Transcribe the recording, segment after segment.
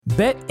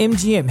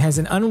BetMGM has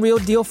an unreal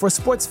deal for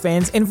sports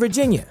fans in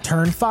Virginia.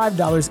 Turn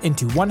 $5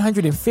 into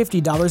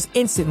 $150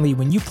 instantly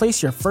when you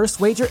place your first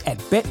wager at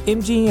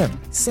BetMGM.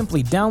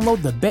 Simply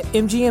download the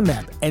BetMGM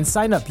app and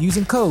sign up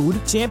using code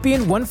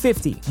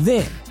Champion150.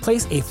 Then,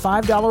 place a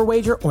 $5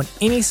 wager on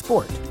any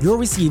sport. You'll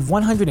receive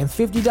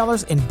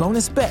 $150 in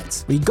bonus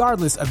bets,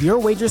 regardless of your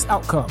wager's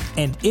outcome.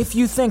 And if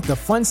you think the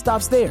fun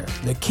stops there,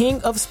 the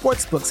King of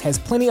Sportsbooks has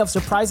plenty of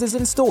surprises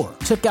in store.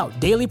 Check out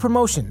daily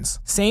promotions,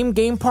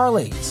 same-game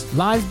parlays,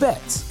 live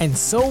bets, and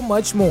so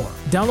much more.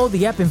 Download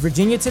the app in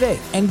Virginia today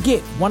and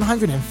get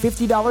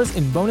 $150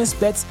 in bonus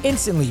bets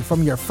instantly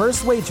from your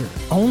first wager.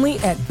 Only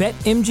at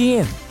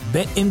BetMGM.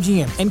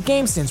 BetMGM and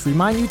GameSense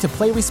remind you to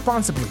play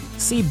responsibly.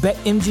 See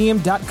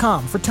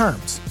BetMGM.com for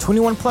terms.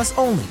 21 plus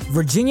only.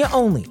 Virginia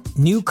only.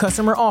 New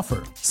customer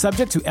offer.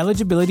 Subject to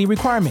eligibility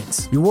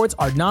requirements. Rewards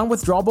are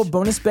non-withdrawable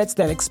bonus bets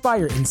that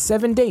expire in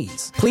 7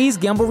 days. Please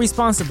gamble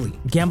responsibly.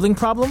 Gambling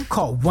problem?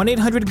 Call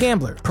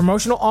 1-800-GAMBLER.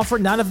 Promotional offer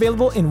not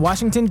available in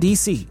Washington,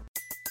 D.C.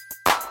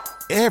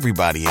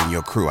 Everybody in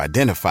your crew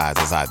identifies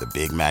as either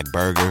Big Mac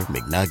Burger,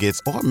 McNuggets,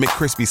 or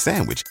McCrispy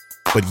Sandwich.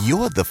 But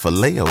you're the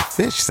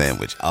Filet-O-Fish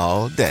Sandwich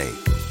all day.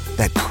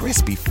 That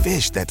crispy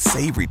fish, that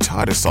savory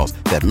tartar sauce,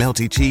 that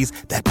melty cheese,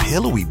 that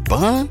pillowy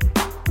bun.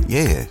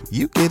 Yeah,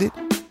 you get it.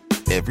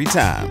 Every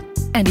time.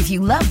 And if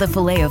you love the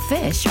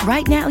Filet-O-Fish,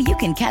 right now you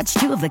can catch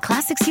two of the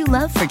classics you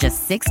love for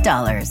just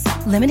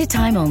 $6. Limited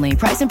time only.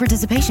 Price and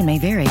participation may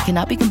vary.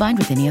 Cannot be combined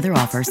with any other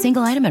offer.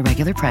 Single item at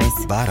regular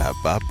price.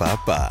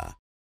 Ba-da-ba-ba-ba.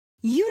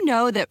 You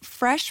know that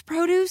fresh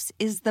produce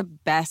is the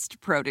best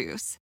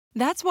produce.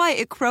 That's why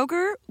at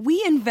Kroger,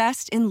 we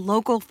invest in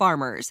local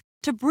farmers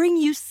to bring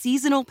you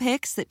seasonal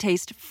picks that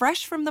taste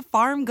fresh from the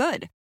farm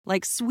good,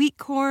 like sweet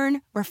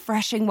corn,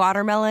 refreshing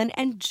watermelon,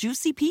 and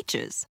juicy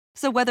peaches.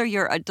 So whether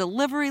you're a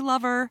delivery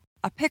lover,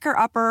 a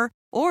picker-upper,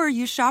 or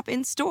you shop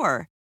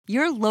in-store,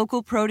 your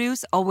local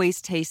produce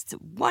always tastes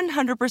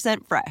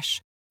 100%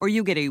 fresh, or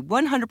you get a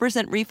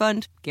 100%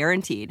 refund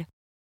guaranteed.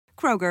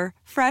 Kroger,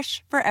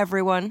 fresh for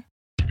everyone.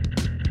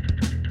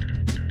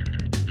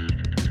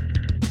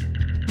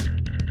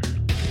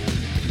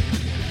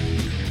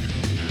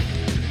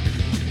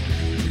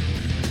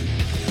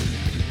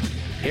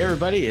 Hey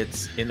everybody,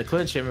 it's in the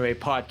Clinch MMA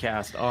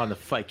podcast on the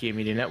Fight Game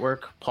Media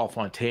Network. Paul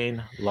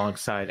Fontaine,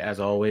 alongside, as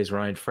always,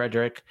 Ryan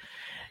Frederick.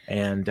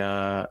 And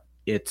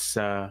it's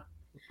my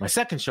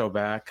second show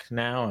back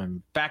now.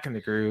 I'm back in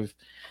the groove.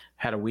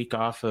 Had a week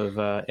off of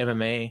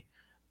MMA,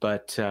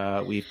 but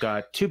we've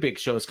got two big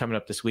shows coming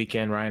up this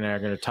weekend. Ryan and I are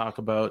going to talk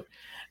about.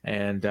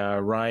 And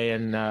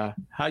Ryan,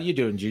 how you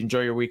doing? Did you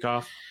enjoy your week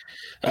off?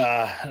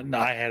 No,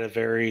 I had a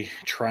very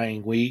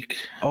trying week.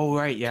 Oh,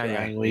 right.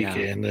 Yeah. Week.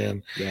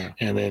 Yeah.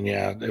 And then,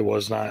 it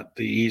was not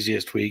the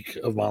easiest week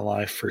of my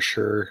life for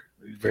sure.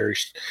 Very,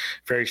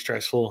 very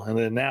stressful. And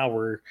then now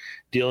we're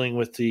dealing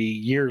with the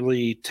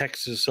yearly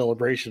Texas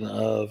celebration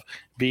of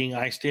being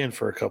iced in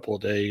for a couple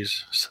of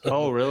days. So,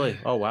 oh, really?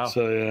 Oh, wow.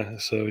 So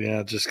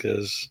just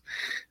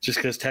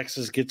because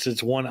Texas gets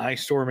its one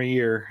ice storm a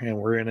year and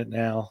we're in it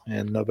now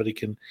and nobody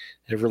can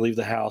ever leave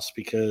the house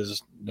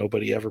because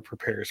nobody ever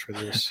prepares for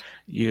this.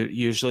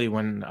 Usually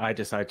when I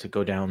decide to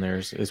go down there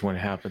is when it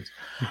happens.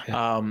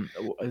 Yeah.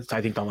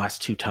 I think the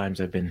last two times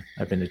I've been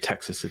to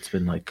Texas, it's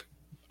been like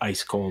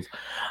ice cold.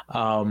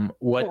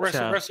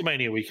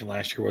 WrestleMania weekend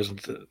last year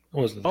wasn't.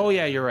 Oh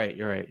yeah, you're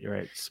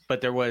right.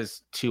 But there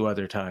was two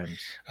other times.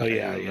 Oh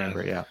yeah,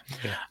 remember. Yeah.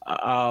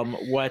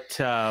 What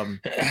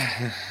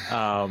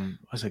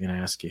was I going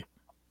to ask you?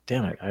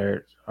 Damn it, I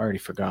already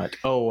forgot.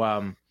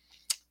 Oh,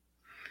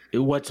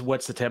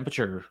 what's the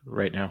temperature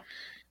right now?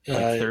 Like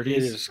 30s?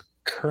 It is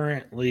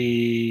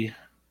currently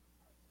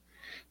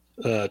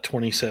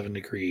 27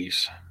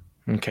 degrees.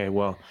 Okay,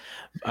 well,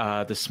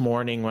 this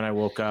morning when I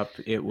woke up,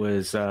 it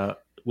was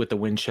with the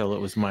wind chill, it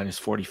was minus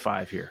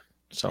 45 here.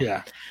 So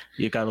yeah,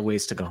 you got a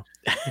ways to go.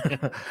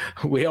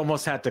 We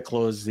almost had to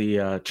close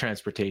the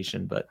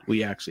transportation, but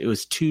it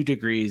was 2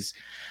 degrees,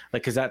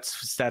 like because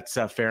that's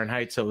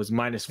Fahrenheit, so it was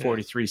minus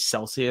 43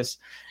 Celsius,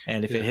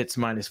 and if it hits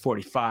minus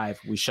 45,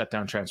 we shut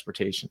down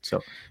transportation. So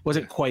it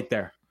wasn't quite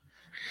there,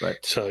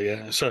 but so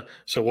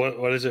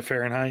what is it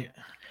Fahrenheit?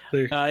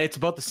 It's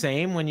about the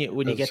same when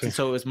you get to,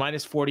 so it was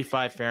minus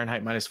 45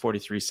 Fahrenheit, minus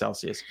 43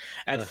 Celsius.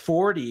 At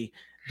 40,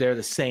 they're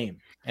the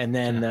same. And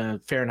then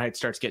Fahrenheit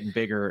starts getting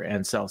bigger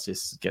and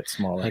Celsius gets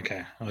smaller.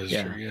 Okay.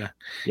 Sure.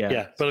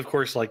 Yeah. But of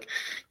course, like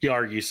you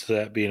are used to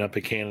that being up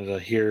in Canada.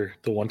 Here,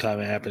 the one time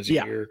it happens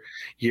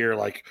year,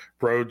 like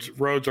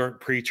roads aren't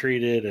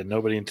pre-treated and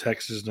nobody in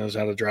Texas knows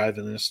how to drive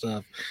in this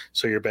stuff.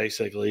 So you're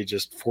basically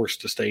just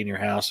forced to stay in your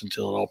house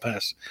until it all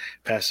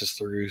passes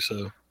through.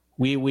 So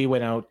We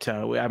went out,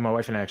 my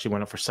wife and I actually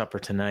went out for supper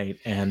tonight,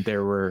 and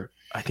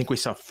I think we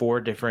saw 4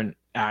 different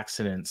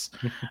accidents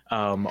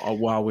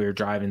while we were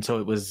driving. So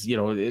it was,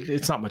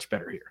 it's not much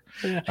better here.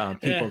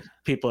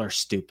 People are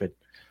stupid.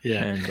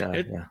 Yeah.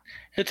 And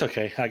it's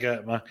okay. I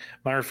got my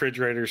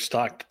refrigerator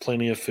stocked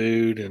plenty of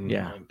food and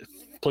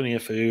plenty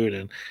of food,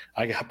 and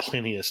I got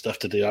plenty of stuff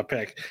to do. I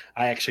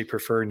actually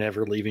prefer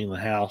never leaving the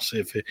house.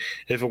 If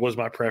it was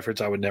my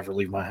preference, I would never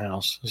leave my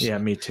house. So, yeah,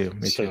 me too.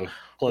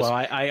 Plus, well,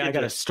 I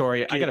got a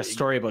story. I got a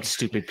story about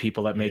stupid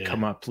people that may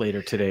come up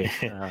later today.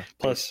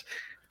 Plus,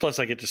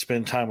 I get to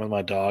spend time with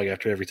my dog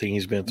after everything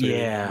he's been through.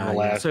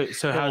 Yeah. So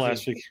how's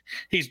last week?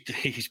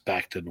 He's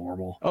back to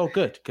normal. Oh,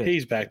 good.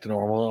 He's back to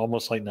normal,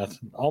 almost like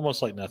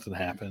nothing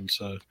happened.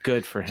 So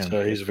good for him.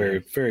 So he's very,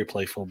 very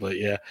playful. But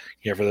yeah.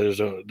 For those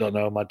who don't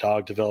know, my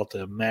dog developed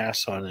a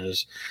mass on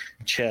his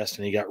chest,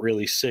 and he got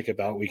really sick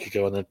about a week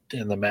ago,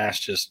 and the mass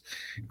just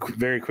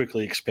very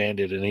quickly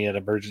expanded, and he had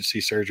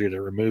emergency surgery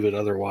to remove it.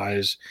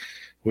 Otherwise,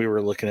 we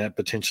were looking at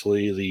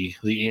potentially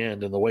the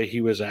end. And the way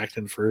he was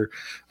acting for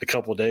a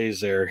couple of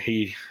days there,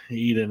 he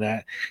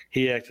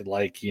acted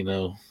like,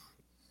 the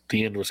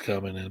end was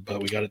coming, but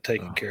we got it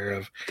taken care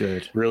of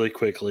really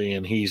quickly.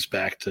 And he's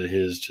back to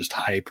his just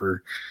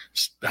hyper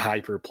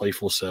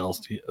playful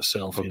self.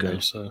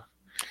 So,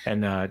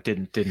 and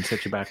didn't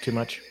set you back too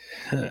much.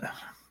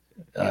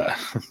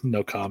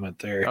 No comment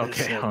there.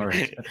 Okay, all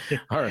right.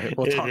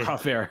 We'll talk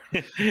off air.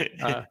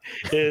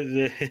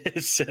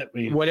 It set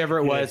me. Whatever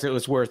it was, it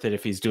was worth it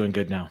if he's doing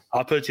good now.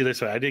 I'll put you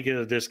this way: I did get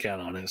a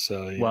discount on it.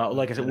 So, well,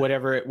 like I said,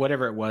 whatever it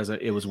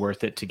was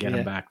worth it to get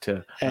him back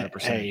to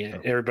 100%. Hey,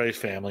 everybody's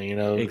family,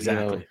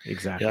 Exactly.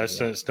 Yeah,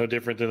 it's no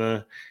different than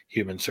a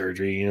human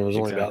surgery. It was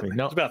only about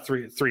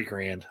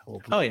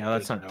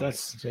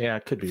 $3,000.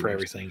 It could be for worse.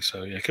 Everything.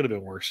 So yeah, it could have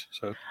been worse.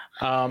 So,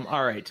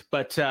 all right,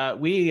 but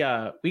we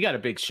got a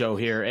big show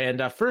here, and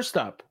first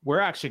up, we're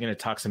actually going to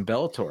talk some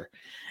Bellator,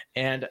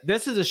 and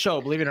this is a show.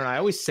 Believe it or not, I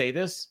always say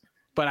this,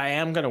 but I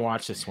am going to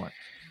watch this one,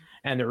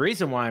 and the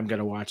reason why I'm going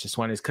to watch this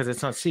one is because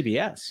it's on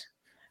CBS,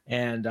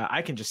 and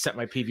I can just set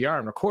my PVR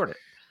and record it,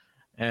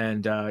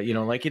 and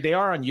like they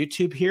are on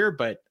YouTube here,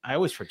 but I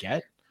always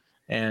forget.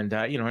 And,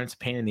 it's a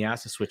pain in the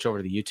ass to switch over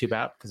to the YouTube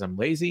app because I'm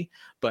lazy,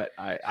 but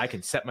I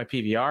can set my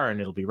PVR and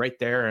it'll be right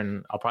there,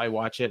 and I'll probably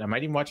watch it. I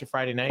might even watch it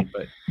Friday night,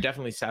 but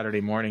definitely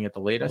Saturday morning at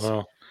the latest.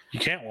 Well, you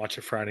can't watch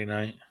it Friday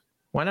night.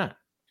 Why not?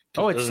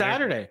 Oh, it's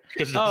Saturday.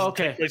 Oh,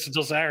 okay. Take place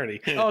until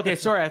Saturday. Oh, okay.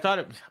 Sorry. I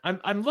thought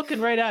I'm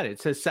looking right at it.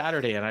 It says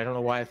Saturday, and I don't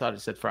know why I thought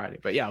it said Friday,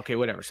 but yeah. Okay.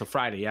 Whatever. So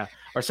Friday. Yeah.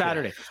 Or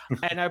Saturday.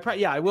 And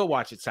I will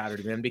watch it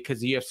Saturday then because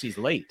the UFC's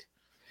late.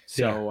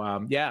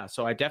 So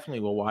so I definitely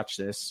will watch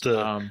this.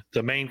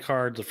 The main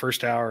card, the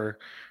first hour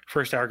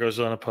goes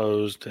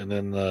unopposed, and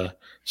then the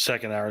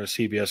second hour, the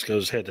CBS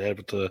goes head to head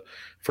with the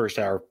first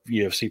hour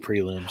UFC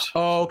prelims.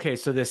 Oh, okay.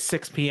 So the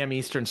 6 p.m.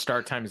 Eastern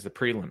start time is the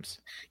prelims.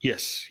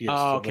 Yes.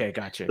 Oh, okay,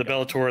 gotcha. The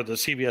Bellator, the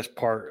CBS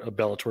part of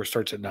Bellator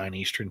starts at 9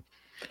 Eastern.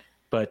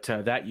 But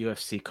that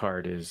UFC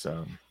card is.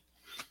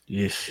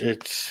 Yes,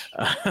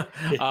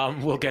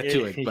 we'll get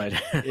to it, but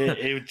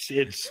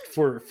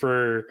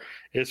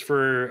it's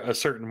for a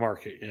certain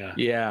market,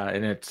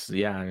 and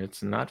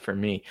it's not for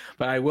me,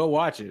 but I will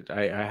watch it.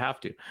 I have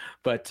to,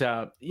 but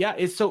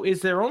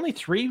is there only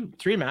three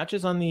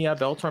matches on the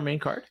Bellator main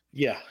card?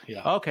 Yeah.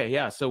 Okay,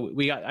 yeah. So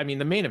we got. I mean,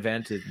 the main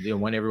event is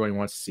one everybody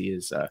wants to see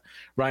is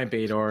Ryan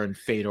Bader and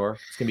Fedor.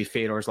 It's gonna be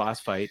Fedor's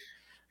last fight.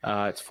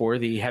 It's for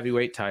the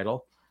heavyweight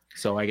title.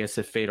 So I guess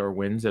if Fedor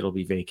wins, it'll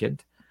be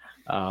vacant.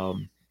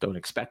 Don't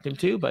expect him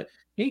to, but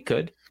he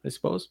could, I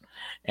suppose.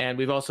 And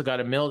we've also got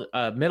a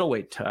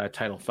middleweight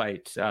title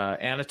fight.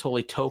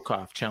 Anatoly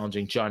Tokov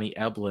challenging Johnny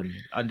Eblen,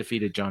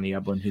 undefeated Johnny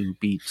Eblen, who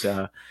beat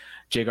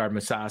Gegard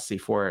Mousasi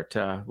for it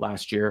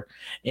last year.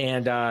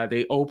 And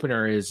the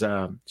opener is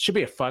should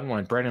be a fun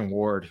one. Brennan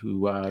Ward,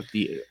 who I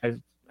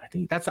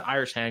think that's the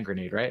Irish hand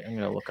grenade, right? I'm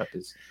going to look up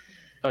his.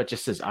 Oh, it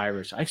just says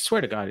Irish. I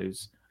swear to God,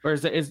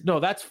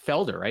 no, that's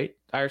Felder, right?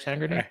 Irish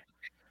hand grenade.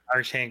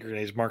 Irish hand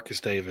grenade is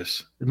Marcus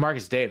Davis.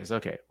 Marcus Davis,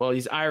 okay. Well,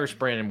 he's Irish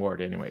Brandon Ward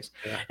anyways.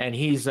 Yeah. And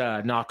he's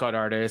a knockout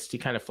artist. He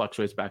kind of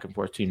fluctuates back and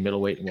forth between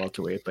middleweight and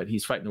welterweight, but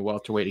he's fighting the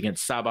welterweight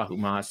against Sabah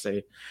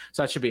Humase.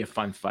 So that should be a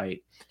fun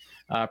fight.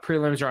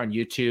 Prelims are on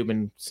YouTube,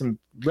 and some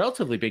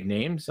relatively big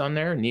names on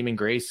there. Neiman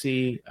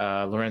Gracie,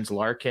 Lorenz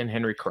Larkin,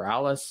 Henry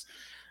Corrales,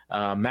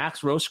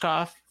 Max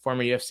Roshkoff,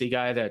 former UFC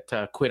guy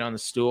that quit on the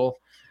stool,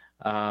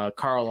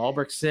 Carl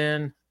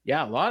Albrechtsen.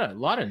 Yeah, a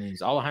lot of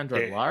names.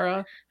 Alejandro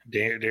Lara.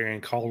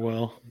 Darian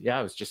Caldwell. Yeah,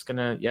 I was just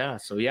gonna. Yeah,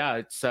 so yeah,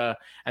 it's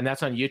and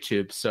that's on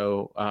YouTube.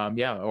 So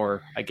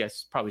or I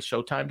guess probably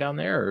Showtime down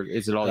there, or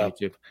is it all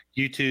YouTube?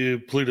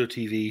 YouTube, Pluto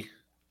TV.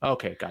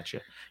 Okay,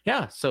 gotcha.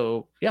 Yeah,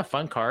 so yeah,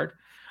 fun card.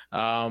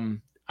 I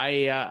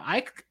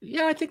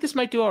think this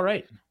might do all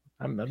right.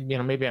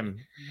 Maybe I'm.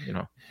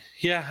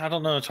 Yeah, I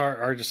don't know. It's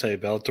hard to say.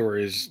 Bellator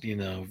is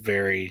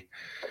very.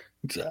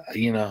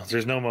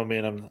 There's no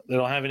momentum. They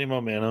don't have any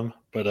momentum,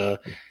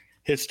 but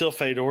it's still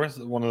Fedor,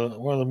 one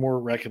of the more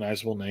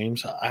recognizable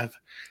names. I've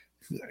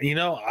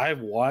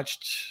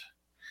watched.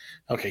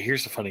 Okay,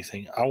 here's the funny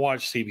thing. I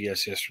watched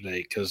CBS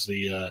yesterday because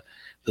the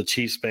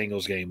Chiefs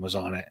Bengals game was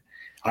on it.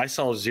 I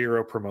saw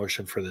zero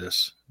promotion for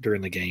this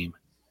during the game.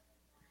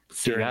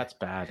 That's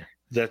bad.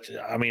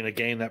 a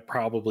game that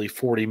probably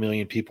 40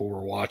 million people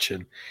were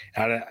watching.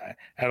 I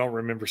don't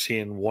remember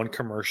seeing one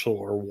commercial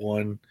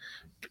or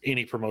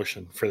any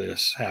promotion for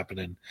this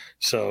happening.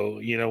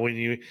 So,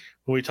 when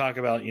we talk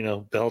about,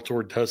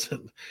 Bellator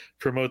doesn't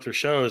promote their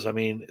shows, I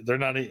mean, they're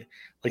not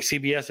like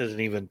CBS isn't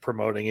even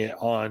promoting it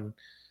on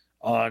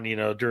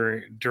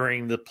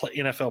during the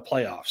NFL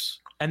playoffs.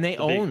 And they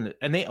own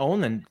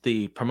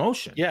the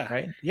promotion. Yeah.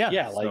 Right.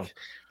 Yeah.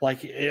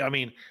 I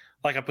mean,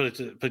 like I put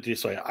it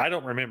this way, I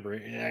don't remember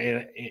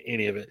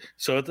any of it.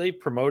 So if they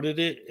promoted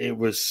it, it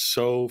was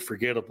so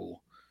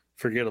forgettable.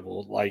 But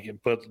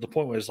the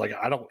point was, like,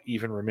 I don't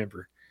even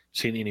remember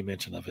seeing any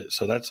mention of it.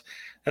 So that's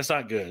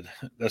not good.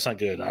 That's not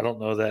good. I don't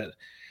know that,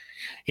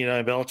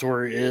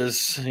 Bellator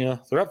is,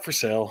 they're up for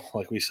sale,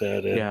 like we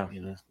said.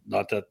 And,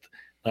 not that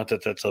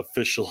that's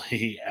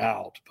officially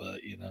out, but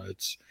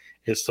it's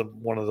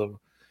one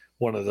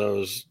of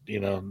those,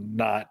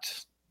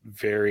 not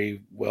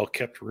very well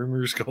kept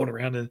rumors going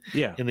around in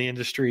the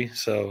industry.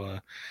 So,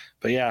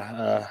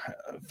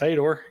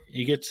 Fedor,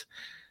 he gets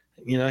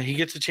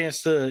a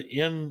chance to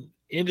end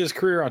his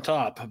career on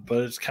top,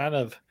 but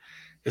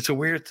it's a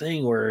weird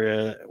thing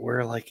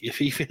where like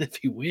even if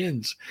he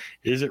wins,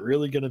 is it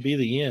really going to be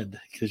the end?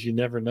 Because you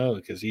never know.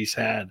 Because he's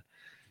had,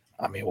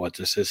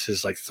 this is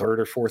his like third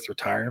or fourth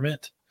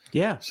retirement.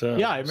 Yeah.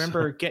 I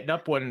remember getting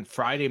up one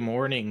Friday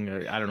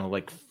morning, I don't know,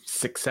 like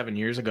 6-7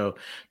 years ago,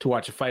 to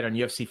watch a fight on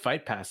UFC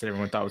Fight Pass that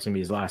everyone thought was going to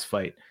be his last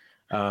fight.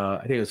 I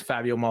think it was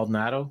Fabio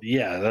Maldonado.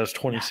 Yeah, that was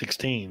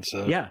 2016.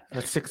 So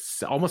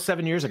that's almost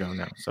 7 years ago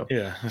now. So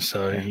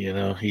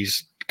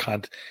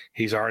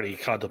he's already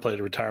contemplated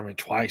retirement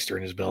twice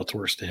during his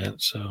Bellator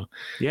stint. So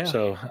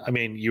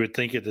you would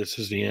think this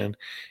is the end,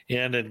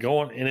 and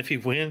if he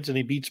wins and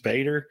he beats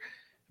Bader,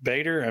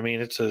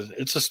 it's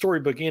a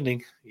storybook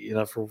ending,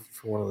 for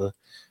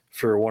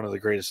one of the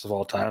greatest of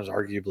all times,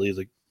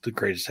 arguably the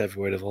greatest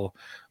heavyweight of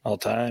all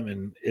time.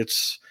 And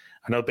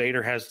I know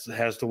Bader has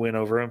the win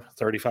over him,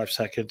 35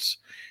 seconds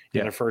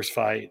in their first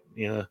fight,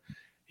 and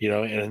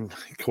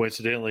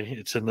coincidentally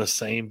it's in the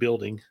same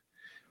building.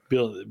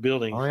 Oh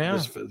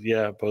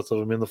yeah. Both of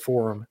them in the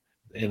Forum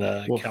in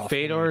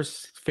California.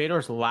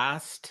 Fedor's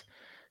last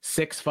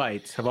 6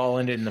 fights have all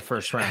ended in the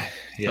first round.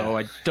 So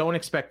I don't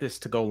expect this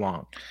to go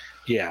long.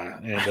 Yeah,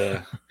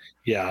 and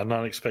I'm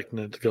not expecting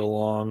it to go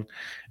long.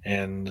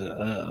 And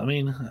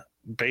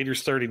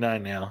Bader's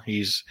 39 now.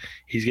 He's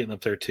getting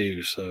up there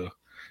too. So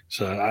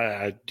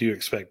I do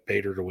expect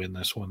Bader to win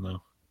this one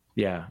though.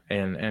 Yeah,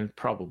 and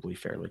probably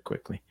fairly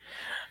quickly.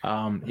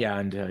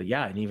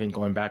 And even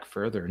going back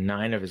further,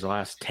 9 of his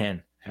last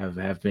 10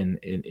 have been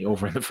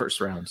over in the first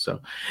round.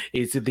 So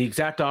it's the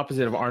exact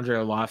opposite of Andrei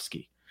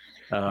Arlovsky.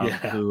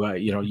 Who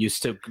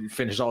used to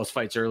finish all his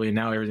fights early, and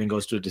now everything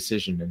goes to a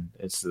decision, and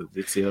it's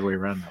the other way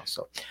around now.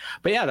 So,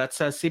 but yeah, that's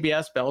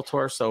CBS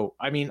Bellator. So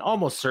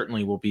almost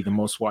certainly will be the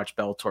most watched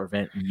Bellator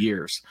event in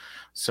years.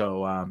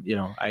 So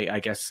I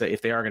guess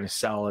if they are going to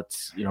sell,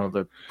 it's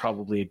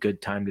probably a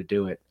good time to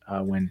do it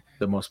when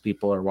the most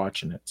people are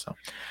watching it. So,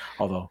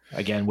 although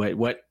again,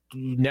 what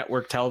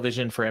network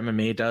television for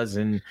MMA does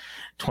in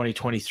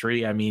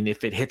 2023,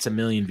 if it hits 1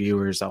 million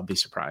viewers, I'll be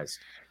surprised.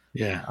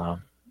 Yeah.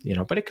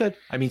 But it could.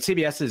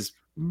 CBS is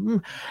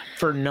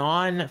for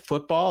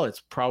non-football, it's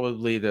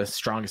probably the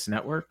strongest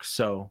network.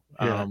 So,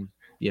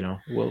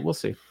 we'll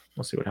see.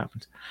 We'll see what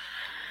happens.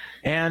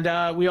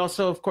 And we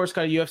also, of course,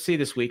 got a UFC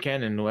this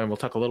weekend, and we'll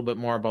talk a little bit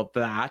more about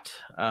that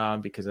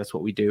because that's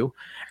what we do.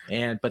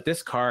 But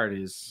this card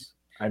is,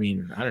 I don't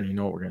even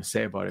know what we're going to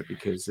say about it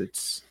because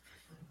it's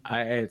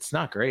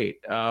not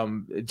great.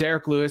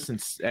 Derek Lewis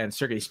and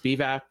Sergey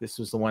Spivak. This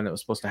was the one that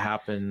was supposed to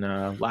happen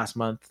last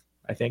month.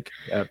 I think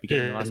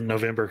beginning of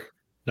November.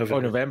 Oh,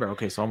 November.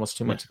 Okay, so almost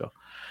 2 months ago,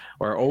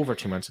 or over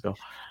 2 months ago.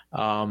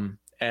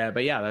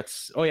 But yeah,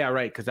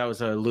 right, because that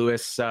was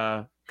Lewis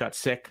got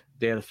sick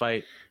day of the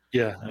fight.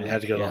 Yeah, he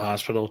had to go to the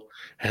hospital.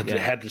 Had the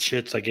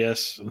shits, I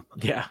guess.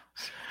 Yeah,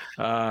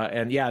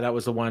 that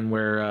was the one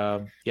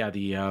where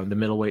the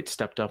middleweight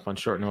stepped up on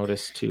short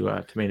notice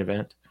to main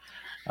event.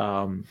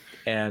 So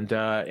they're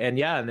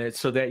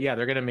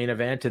going to main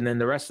event, and then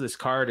the rest of this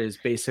card is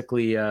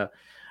basically a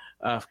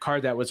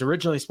card that was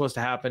originally supposed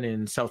to happen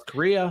in South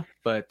Korea,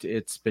 but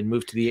it's been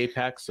moved to the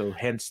Apex, so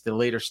hence the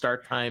later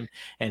start time,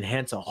 and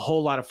hence a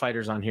whole lot of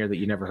fighters on here that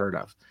you never heard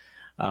of,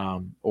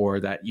 or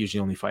that usually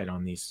only fight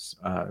on these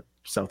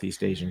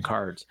Southeast Asian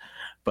cards.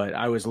 But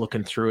I was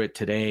looking through it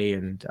today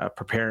and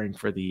preparing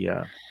for the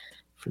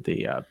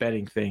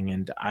betting thing,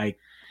 and I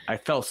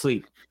fell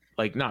asleep.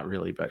 Like, not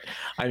really, but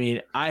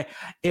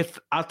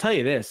I'll tell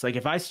you this, like,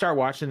 if I start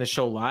watching the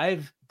show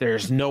live,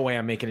 there's no way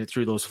I'm making it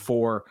through those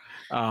 4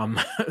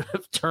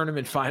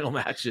 tournament final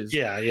matches.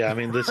 Yeah.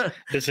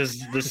 This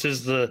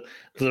is the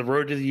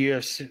road to the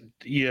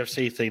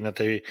UFC thing that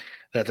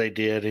they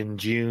did in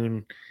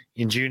June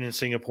in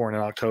Singapore and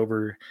in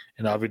October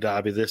in Abu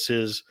Dhabi. This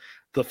is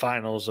the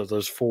finals of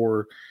those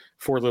four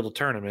little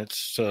tournaments.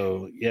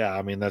 So yeah,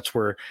 that's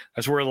where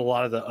a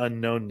lot of the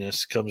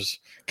unknownness comes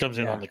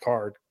in on the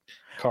card.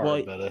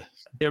 card.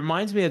 It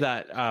reminds me of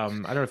that. I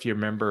don't know if you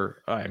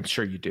remember. I'm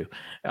sure you do.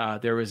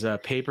 There was a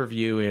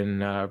pay-per-view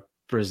in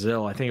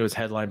Brazil. I think it was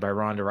headlined by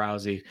Ronda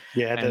Rousey.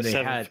 Yeah, and they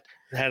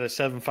had a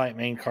 7-fight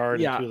main card.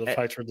 Yeah, and 2 of the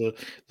fights were the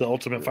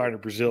Ultimate Fighter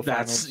Brazil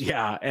finals.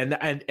 Yeah,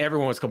 and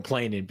everyone was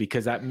complaining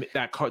because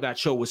that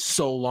show was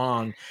so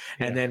long,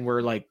 and then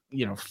we're like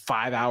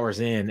 5 hours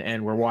in,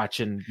 and we're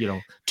watching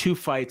 2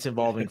 fights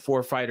involving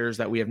 4 fighters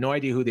that we have no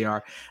idea who they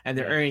are, and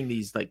they're airing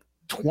these like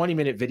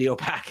 20-minute video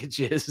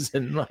packages,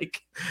 and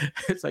like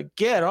it's like,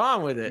 get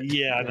on with it.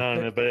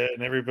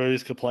 And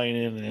everybody's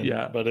complaining,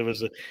 but it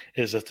was a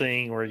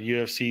thing where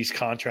UFC's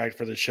contract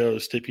for the show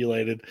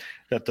stipulated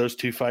that those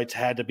 2 fights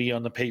had to be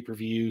on the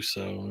pay-per-view.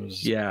 So it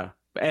was,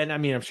 and I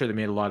mean, I'm sure they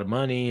made a lot of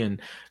money,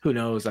 and who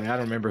knows, like, I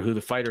don't remember who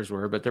the fighters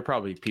were, but they're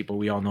probably people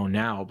we all know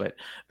now, but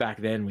back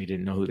then we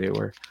didn't know who they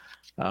were.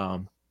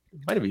 Might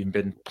have even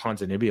been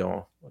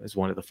Ponzinibbio as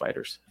one of the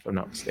fighters, if I'm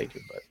not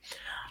mistaken,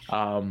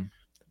 but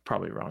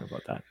probably wrong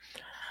about that,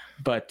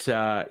 but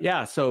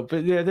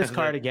this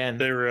card again,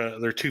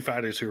 they're 2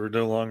 fighters who are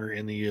no longer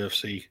in the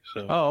UFC.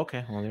 So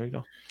okay, well, there we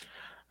go.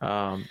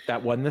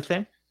 That wasn't the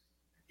thing.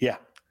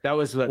 That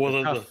was the 4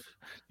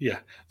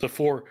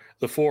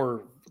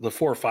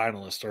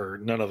 finalists are,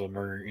 none of them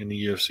are in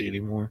the UFC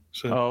anymore.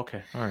 So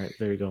okay, all right,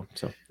 there you go.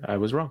 So I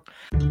was wrong.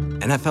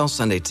 NFL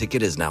Sunday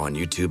Ticket is now on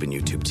YouTube and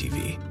YouTube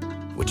TV,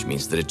 which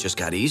means that it just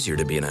got easier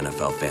to be an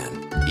NFL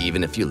fan,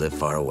 even if you live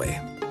far away.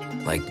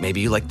 Like maybe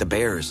you like the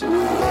Bears,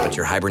 but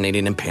you're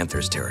hibernating in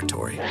Panthers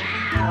territory.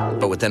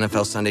 But with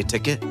NFL Sunday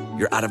Ticket,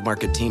 your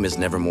out-of-market team is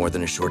never more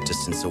than a short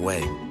distance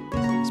away.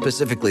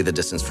 Specifically, the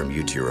distance from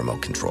you to your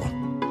remote control.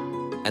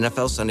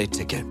 NFL Sunday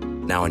Ticket,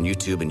 now on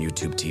YouTube and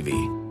YouTube TV.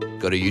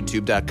 Go to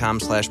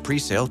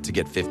youtube.com/presale to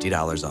get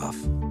 $50 off.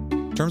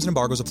 Terms and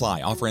embargoes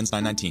apply. Offer ends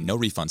 9/19. No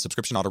refund.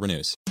 Subscription auto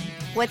renews.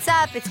 What's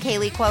up? It's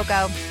Kaylee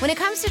Cuoco. When it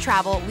comes to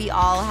travel, we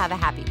all have a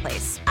happy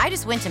place. I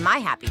just went to my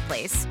happy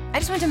place. I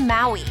just went to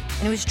Maui,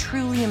 and it was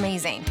truly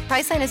amazing.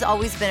 Priceline has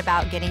always been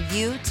about getting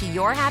you to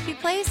your happy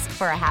place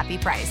for a happy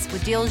price,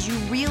 with deals you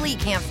really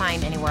can't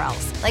find anywhere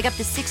else. Like up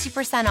to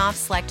 60% off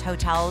select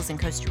hotels in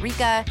Costa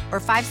Rica,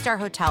 or 5-star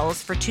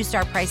hotels for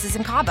 2-star prices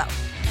in Cabo.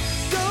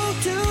 Go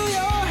to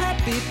your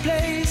happy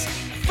place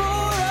for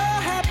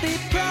a happy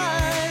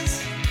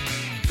price.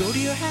 Go to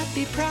your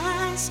happy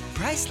price,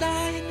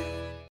 Priceline.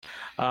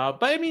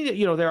 But I mean,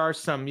 there are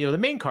some, the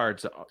main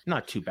cards,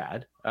 not too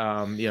bad.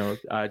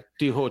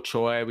 Doo Ho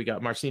Choi, we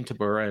got Marcin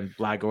Tybura and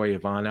Blagoy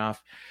Ivanov,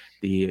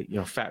 the,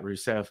 Fat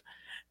Rusev,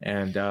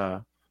 and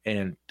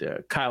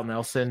Kyle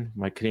Nelson,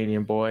 my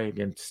Canadian boy,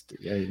 against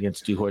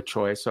Doo Ho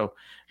Choi. So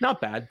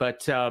not bad,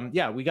 but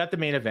we got the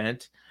main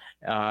event,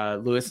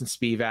 Lewis and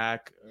Spivak.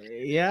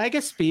 I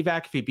guess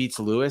Spivak, if he beats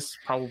Lewis,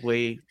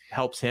 probably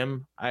helps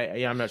him.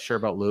 I'm not sure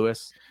about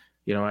Lewis.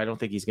 I don't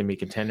think he's going to be a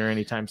contender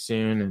anytime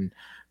soon, and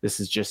this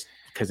is just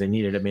because they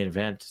needed a main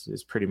event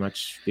is pretty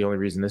much the only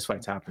reason this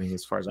fight's happening,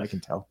 as far as I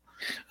can tell.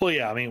 Well,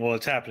 yeah, I mean,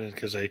 it's happening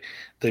because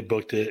they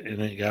booked it and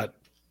it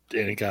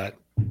got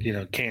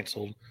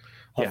canceled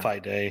on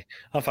fight day.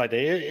 On fight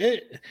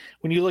day,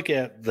 when you look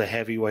at the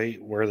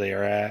heavyweight where they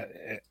are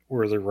at,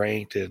 where they're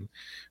ranked, and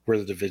where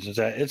the division's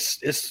at,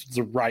 it's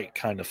the right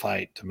kind of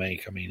fight to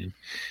make. I mean,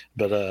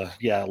 but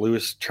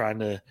Lewis trying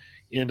to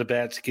end a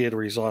bad skid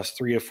where he's lost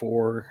 3 of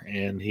 4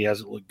 and he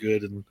hasn't looked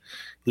good, and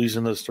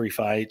losing those 3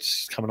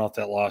 fights, coming off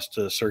that loss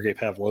to Sergey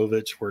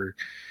Pavlovich where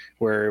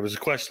it was a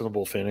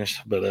questionable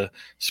finish. But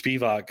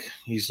Spivak,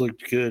 he's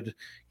looked good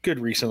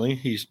recently.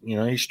 He's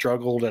he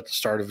struggled at the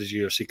start of his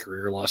UFC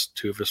career, lost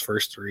 2 of his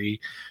first 3,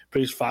 but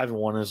he's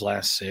 5-1 in his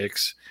last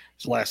 6.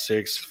 His last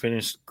 6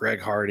 finished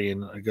Greg Hardy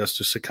and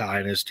Augusto Sakai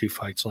in his 2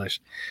 fights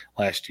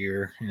last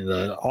year. And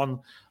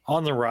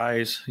on the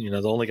rise,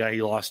 the only guy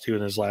he lost to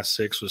in his last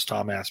 6 was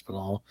Tom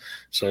Aspinall.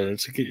 So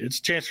it's a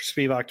chance for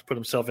Spivak to put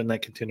himself in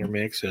that contender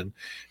mix. And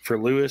for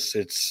Lewis,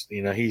 it's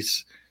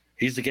he's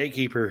the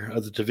gatekeeper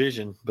of the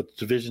division, but the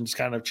division's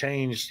kind of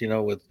changed,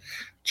 with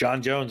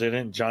John Jones in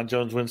it. John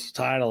Jones wins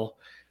the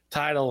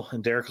title,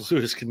 and Derek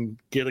Lewis can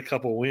get a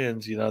couple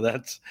wins.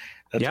 That's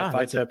a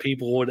fight that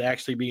people would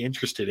actually be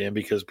interested in,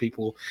 because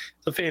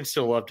the fans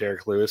still love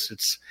Derek Lewis.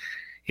 It's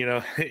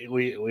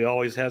we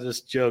always have this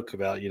joke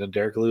about,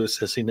 Derek Lewis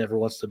says he never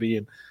wants to be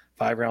in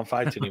 5-round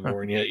fights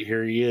anymore, and yet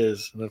here he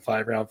is in a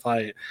 5-round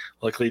fight.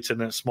 Luckily, it's in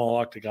that small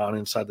octagon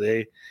inside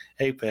the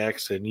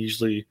Apex, and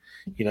usually,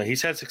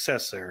 he's had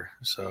success there.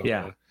 So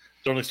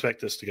don't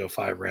expect this to go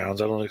 5 rounds.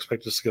 I don't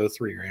expect this to go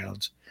 3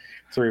 rounds.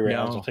 3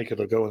 rounds, I think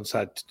it'll go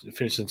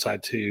finish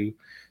inside two,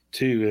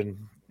 and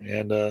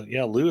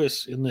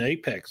Lewis in the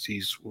Apex,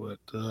 he's what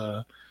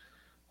 1,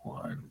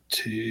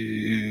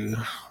 2,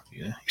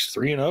 he's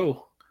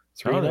 3-0.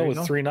 3-0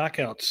 with 3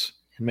 knockouts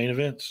in main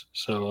events.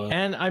 So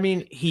and I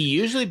mean, he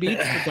usually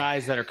beats the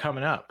guys that are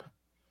coming up.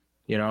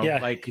 He does.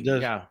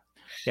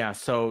 Yeah.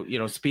 So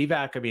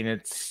Spivak. I mean,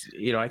 it's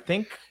I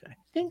think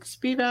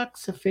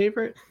Spivak's a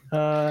favorite.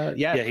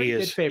 He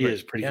is. Favorite. He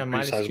is pretty. Yeah,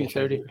 minus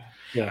 230.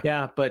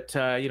 Yeah. But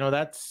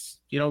that's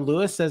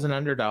Lewis as an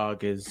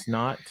underdog is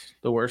not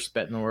the worst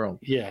bet in the world.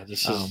 Yeah,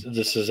 this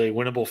is a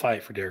winnable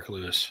fight for Derek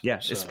Lewis. Yeah,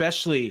 so.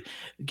 Especially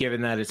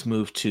given that it's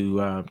moved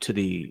to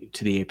the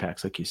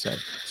Apex, like you said.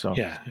 So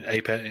yeah,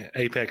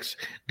 Apex.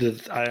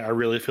 I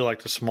really feel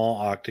like the small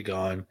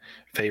octagon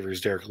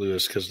favors Derek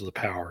Lewis because of the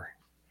power.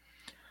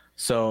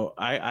 So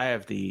I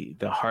have the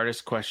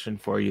hardest question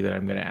for you that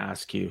I'm going to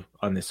ask you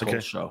on this whole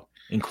show,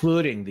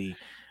 including the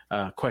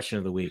question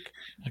of the week.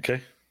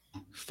 Okay.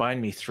 Find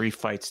me 3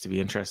 fights to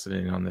be interested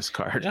in on this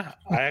card. Yeah,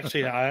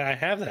 I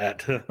have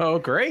that. Oh,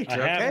 great.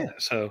 I have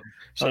that. So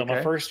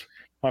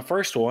my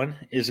first one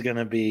is going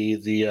to be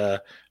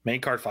the main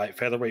card fight,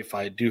 featherweight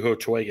fight, Doo Ho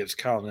Choi against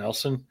Kyle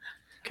Nelson.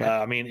 Okay.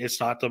 I mean, it's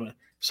not the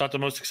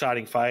most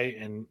exciting fight,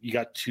 and you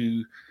got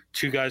two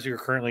guys who are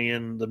currently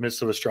in the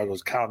midst of a struggle.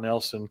 It's Kyle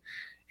Nelson.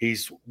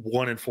 He's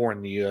 1-4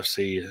 in the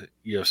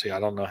UFC. I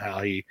don't know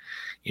how he,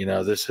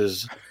 this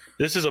is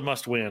a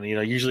must win.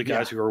 Usually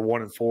guys who are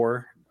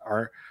 1-4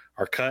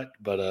 are cut,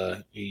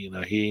 but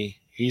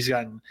he's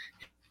gotten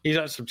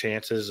some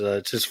chances.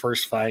 It's his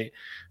first fight,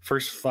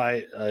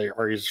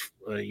 or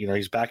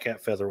he's back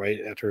at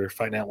featherweight after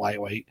fighting at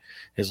lightweight.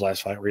 His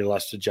last fight where he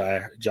lost to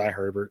Jai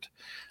Herbert.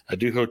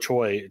 Doo Ho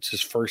Choi, it's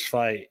his first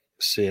fight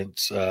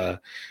since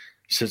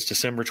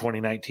December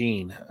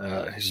 2019.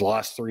 He's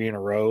lost 3 in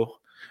a row,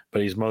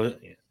 but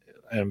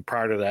and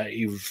prior to that,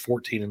 he was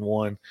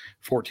 14-1,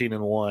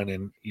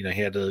 and he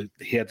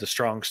had the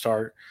strong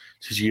start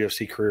to his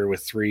UFC career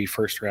with 3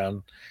 first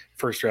round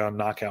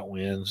knockout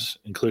wins,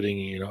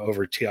 including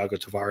over Thiago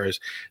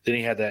Tavares. Then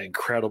he had that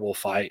incredible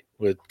fight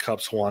with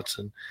Cub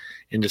Swanson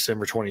in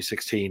December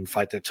 2016,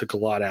 fight that took a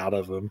lot out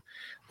of him,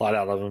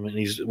 and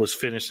he was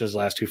finished his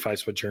last 2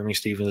 fights with Jeremy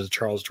Stephens and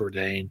Charles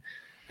Jourdain.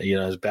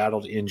 Has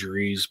battled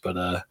injuries,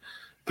 but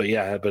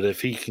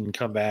if he can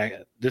come back,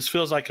 this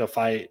feels like a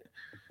fight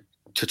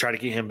to try to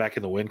get him back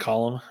in the win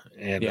column.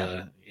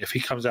 And if he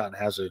comes out and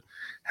has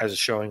a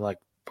showing like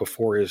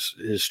before his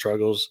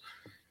struggles,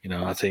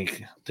 I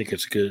think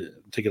it's good.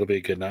 I think it'll be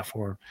a good night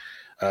for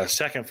him.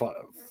 Second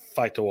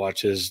fight to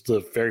watch is the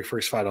very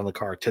first fight on the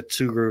card,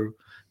 Tetsuguru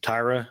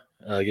Taira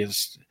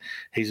against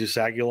Jesus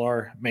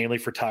Aguilar, mainly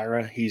for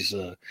Taira. He's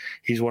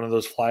one of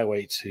those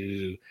flyweights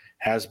who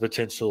has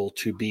potential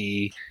to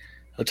be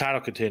a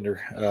title contender.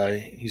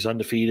 He's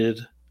undefeated,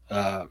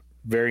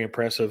 very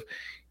impressive.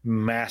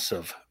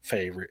 Massive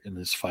favorite in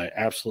this fight.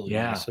 Absolutely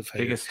massive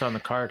favorite. Biggest on the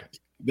card.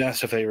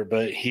 Massive favorite,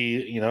 but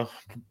he,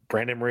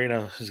 Brandon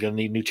Moreno is going to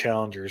need new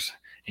challengers,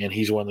 and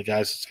he's one of the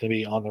guys that's going to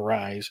be on the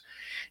rise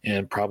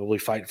and probably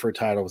fighting for a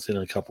title within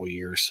a couple of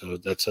years. So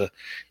that's a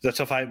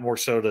fight more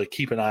so to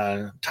keep an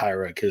eye on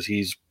Taira, because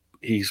he's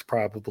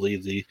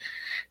probably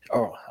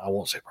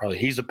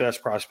he's the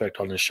best prospect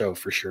on this show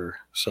for sure.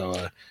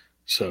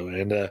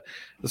 The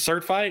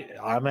third fight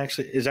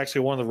is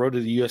actually one of the road to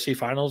the UFC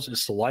finals.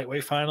 It's the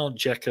lightweight final.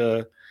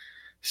 Jekka,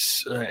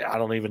 I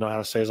don't even know how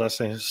to say his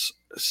last name.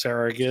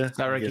 Saragi.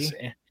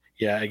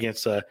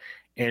 Against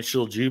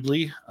Anshul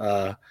Jubli.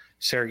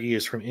 Saragi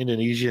is from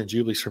Indonesia and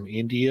Jubli's from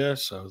India,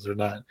 so they're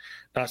not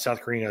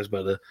South Korean guys.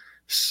 But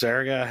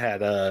Saragi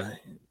had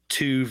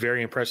 2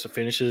 very impressive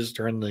finishes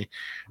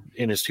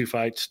in his 2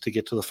 fights to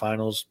get to the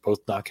finals, both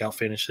knockout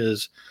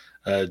finishes.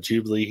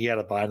 Jubli, he had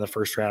a bye in the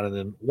first round and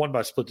then won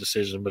by split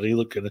decision, but he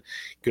looked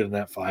good in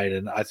that fight,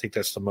 and I think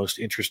that's the most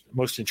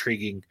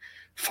intriguing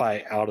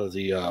fight out of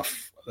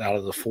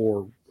the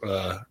 4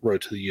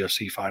 road to the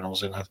UFC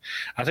finals. And I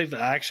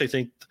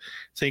actually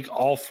think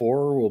all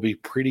 4 will be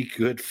pretty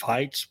good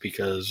fights,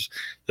 because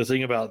the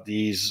thing about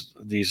these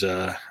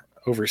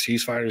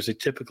overseas fighters, they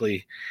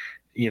typically,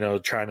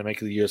 trying to make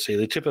it to the UFC,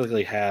 they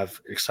typically have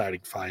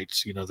exciting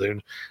fights.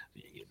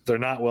 They're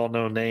not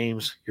well-known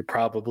names.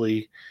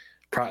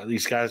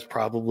 These guys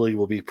probably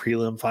will be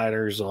prelim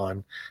fighters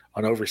on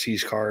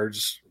overseas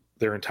cards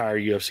their entire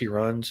UFC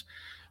runs,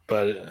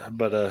 but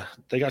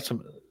they got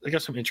some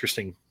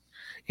interesting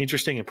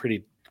and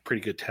pretty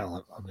good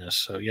talent on this.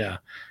 So yeah,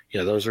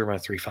 those are my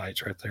 3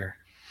 fights right there.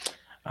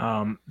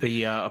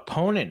 The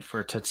opponent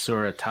for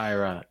Tetsuro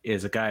Taira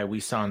is a guy we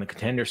saw in the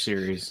Contender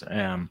Series,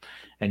 and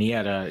he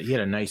had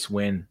a nice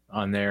win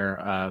on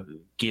their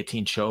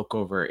guillotine choke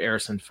over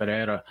Erison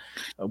Ferreira,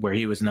 where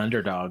he was an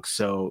underdog.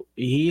 So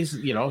he's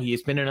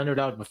been an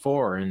underdog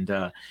before,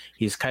 and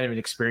he's kind of an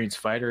experienced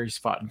fighter. He's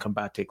fought in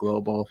Combate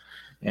Global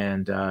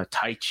and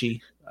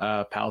Taichi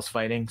Pals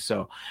Fighting.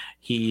 So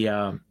he,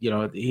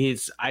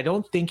 I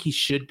don't think he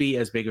should be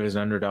as big of an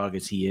underdog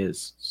as he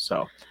is.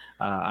 So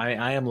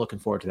I am looking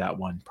forward to that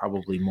one,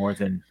 probably more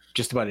than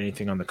just about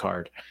anything on the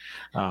card,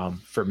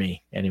 for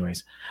me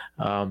anyways.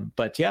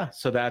 But yeah,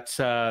 so that's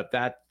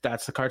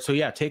the card. So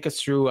yeah, take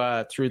us through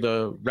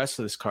the rest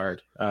of this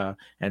card,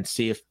 and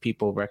see if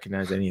people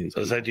recognize any of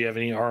these. So do you have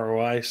any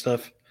ROI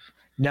stuff?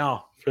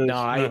 No. You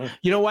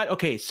know what?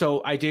 Okay.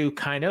 So I do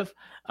kind of,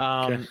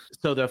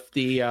 so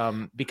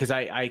the because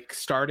I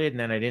started and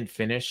then I didn't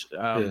finish,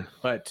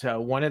 but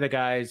one of the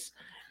guys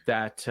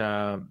that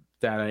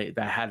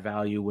had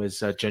value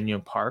was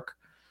Jun Park,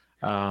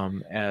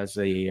 as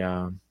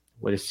a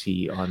what is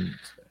he on?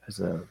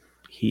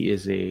 He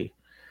is a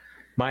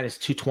minus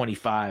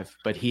 225,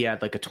 but he had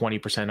like a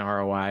 20%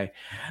 ROI.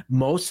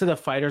 Most of the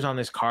fighters on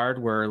this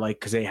card were like,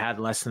 because they had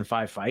less than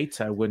 5 fights,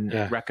 I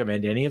wouldn't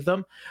recommend any of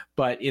them.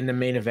 But in the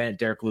main event,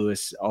 Derek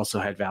Lewis also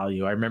had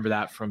value. I remember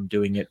that from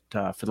doing it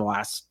for the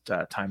last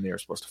time they were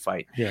supposed to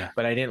fight. Yeah.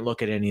 But I didn't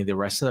look at any of the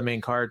rest of the main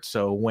card.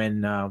 So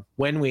when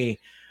we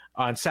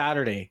on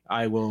Saturday,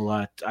 I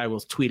will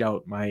tweet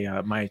out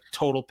my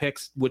total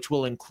picks, which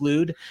will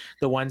include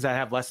the ones that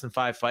have less than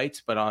 5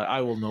 fights. But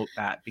I will note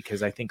that,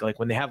 because I think like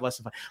when they have less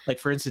than 5, like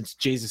for instance,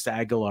 Jesus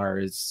Aguilar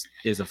is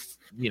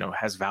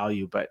has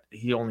value, but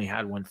he only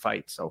had 1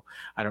 fight, so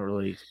I don't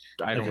really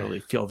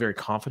feel very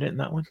confident in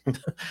that one.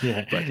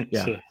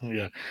 Yeah.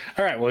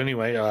 All right. Well,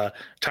 anyway,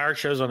 Tire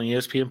shows on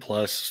ESPN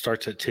Plus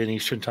starts at 10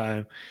 Eastern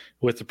time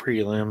with the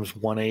prelims,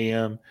 1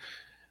 a.m.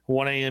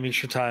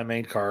 Eastern time,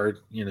 main card.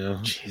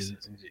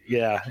 Jesus.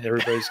 Yeah,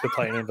 everybody's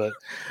complaining, but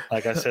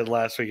like I said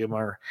last week in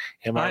my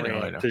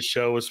rant, this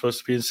show was supposed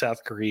to be in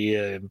South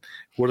Korea and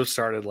would have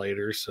started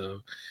later.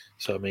 So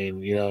I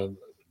mean,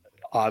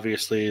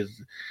 obviously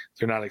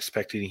they're not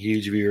expecting a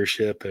huge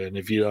viewership, and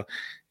if you don't,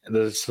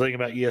 the thing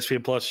about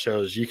ESPN Plus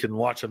shows, you can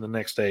watch them the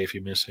next day if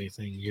you miss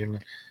anything.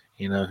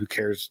 Who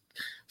cares?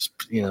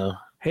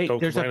 Hey,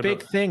 there's a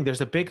big thing.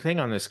 There's a big thing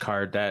on this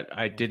card that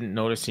I didn't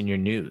notice in your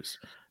news.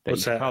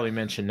 What's that? Probably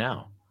mention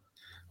now.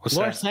 What's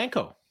Laura that?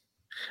 Sanko.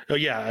 Oh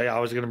yeah, I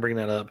was going to bring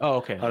that up. Oh,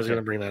 okay. I was going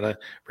to bring that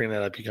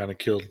up. You kind of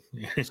killed.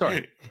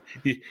 Sorry.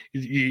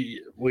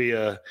 We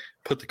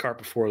put the cart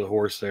before the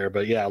horse there,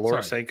 but yeah,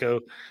 Laura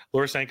Sanko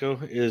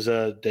is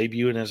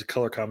debuting as a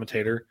color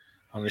commentator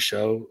on the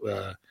show.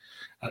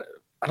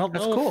 I don't know.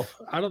 That's cool.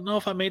 I don't know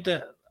if I made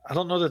that. I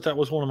don't know that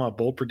was one of my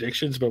bold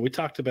predictions, but we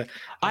talked about.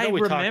 I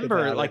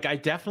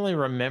definitely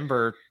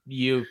remember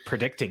you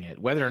predicting it,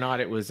 whether or not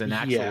it was an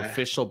actual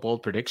official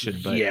bold prediction.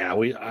 But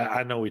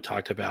I know we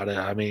talked about it.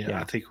 I mean,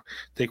 I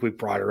think we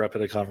brought her up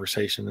in a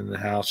conversation in the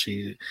house.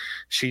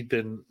 She'd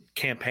been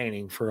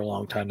campaigning for a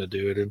long time to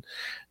do it.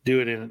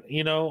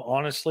 And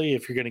honestly,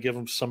 if you're going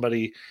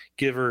to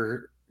give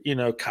her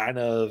kind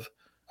of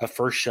a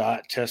first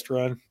shot test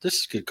run, this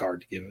is a good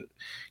card to give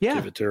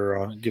it to her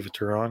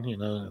on,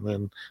 and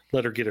then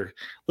let her get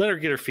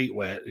her feet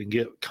wet and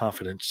get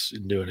confidence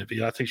in doing it.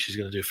 But I think she's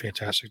going to do a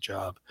fantastic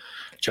job.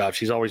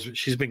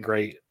 She's been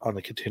great on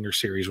the Contender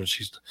Series when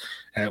she's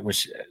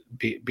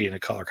being a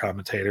color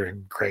commentator,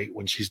 and great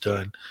when she's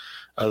done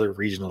other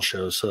regional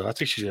shows. So I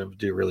think she's going to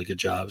do a really good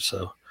job.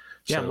 So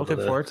I'm looking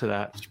forward to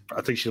that.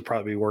 I think she'll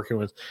probably be working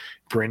with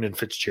Brendan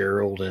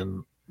Fitzgerald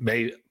and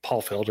maybe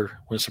Paul Felder.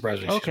 Wouldn't surprise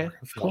me. Okay,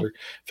 Felder,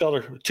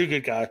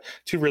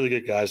 two really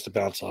good guys to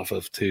bounce off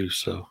of too.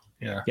 So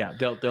yeah,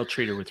 they'll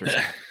treat her with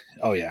respect.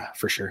 Oh yeah,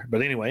 for sure.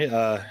 But anyway,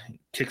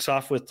 kicks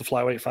off with the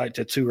flyweight fight: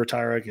 Tetsuya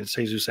Taira against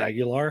Jesus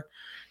Aguilar.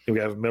 Then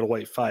we have a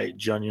middleweight fight: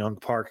 Jun Young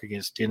Park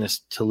against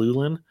Dennis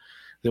Tululin.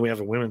 Then we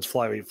have a women's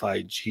flyweight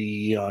fight: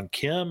 Ji Yeon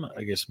Kim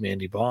against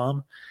Mandy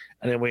Baum.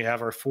 And then we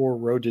have our 4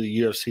 road to the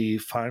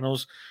UFC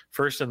finals.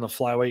 First in the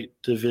flyweight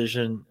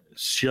division,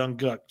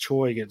 Seung-Guk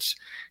Choi against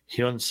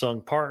Hyun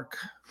Sung Park.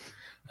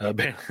 I'm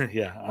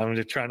going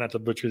to try not to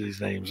butcher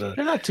these names. They're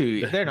not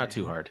too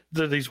hard.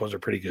 These ones are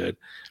pretty good.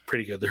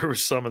 There were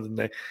some of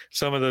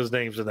those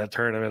names in that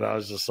tournament. I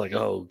was just like,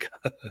 oh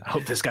God, I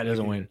hope this guy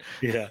doesn't win.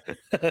 Yeah.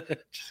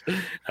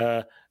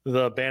 The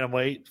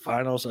bantamweight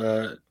finals,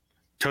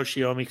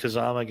 Toshiomi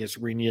Kazama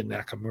against Rinya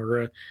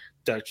Nakamura.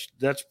 That's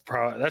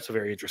a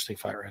very interesting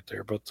fight right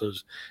there. Both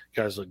those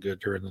guys look good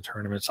during the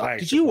tournaments.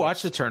 Did you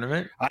watch the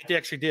tournament? I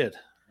actually did.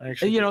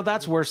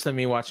 That's worse than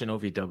me watching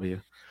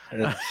OVW.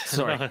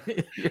 Sorry,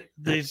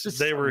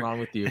 they were wrong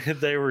with you.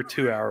 They were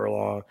 2 hour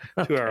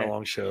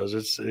long shows.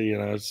 It's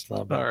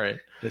not bad. All right,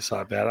 it's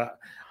not bad.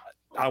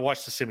 I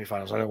watched the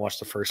semifinals. I didn't watch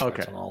the first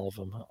fights on all of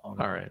them. All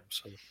right.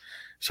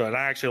 So and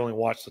I actually only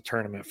watched the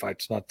tournament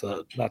fights, not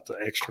the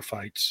extra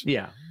fights.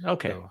 Yeah.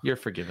 Okay. So, you're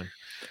forgiven.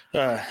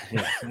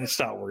 It's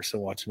not worse than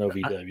watching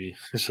OVW.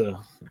 So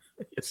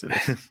yes, it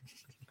is.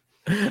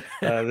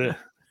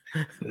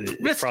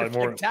 It's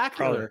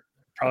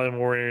probably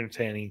more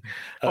entertaining.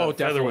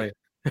 Definitely.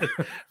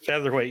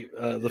 Featherweight.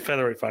 The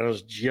featherweight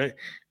finals: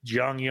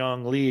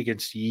 Jiang Lee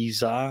against Yi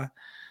Za.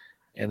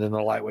 And then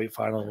the lightweight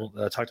final,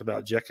 talked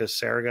about Jekka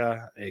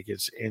Saraga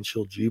against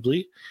Anshul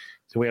Jubilee.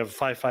 Then we have a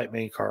 5-fight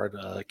main card.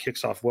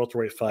 Kicks off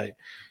welterweight fight.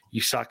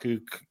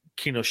 Yusaku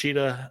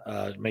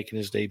Kinoshita making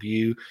his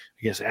debut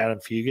against Adam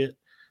Fugit.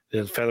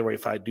 Then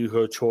featherweight fight,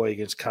 Duho Choi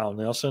against Kyle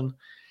Nelson.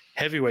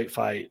 Heavyweight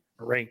fight,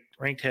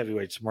 ranked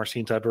heavyweights,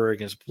 Marcin Tybura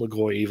against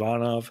Blagoy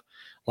Ivanov.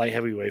 Light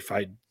heavyweight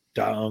fight,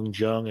 Daung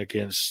Jung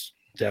against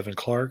Devin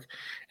Clark.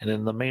 And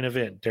then the main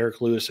event,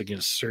 Derek Lewis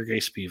against Sergey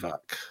Spivak.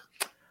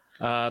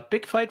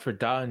 Big fight for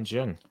Da and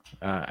Jung,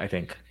 I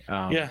think.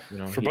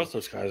 For both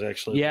those guys,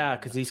 actually. Yeah,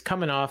 because he's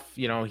coming off,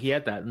 he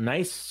had that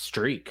nice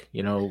streak,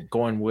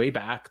 going way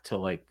back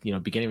to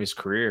beginning of his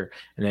career.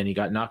 And then he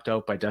got knocked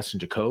out by Dustin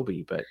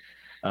Jacoby, but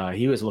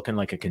he was looking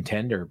like a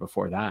contender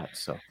before that.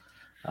 So,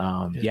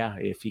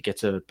 if he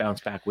gets a bounce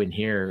back win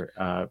here,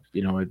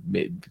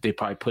 they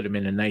probably put him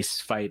in a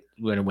nice fight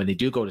when they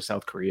do go to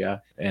South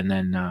Korea. And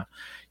then,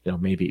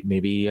 maybe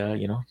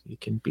you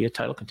can be a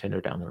title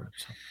contender down the road.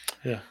 So.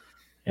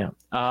 Yeah.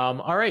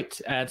 All right.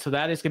 And so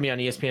that is going to be on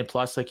ESPN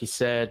Plus, like you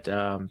said,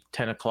 10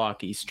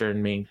 o'clock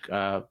Eastern main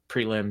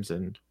prelims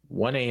and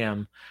 1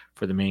 a.m.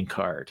 for the main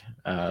card,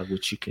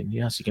 which you can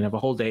have a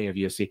whole day of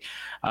UFC.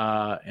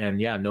 And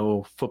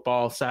no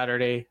football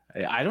Saturday.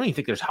 I don't even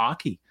think there's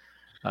hockey.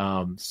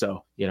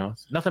 So,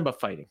 nothing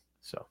but fighting.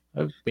 So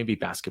maybe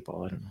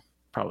basketball. I don't know.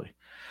 Probably.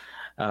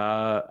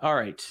 All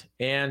right.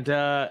 And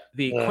the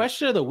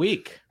question of the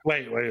week.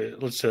 Wait.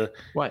 Let's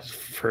what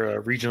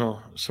for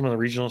some of the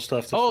regional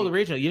stuff. The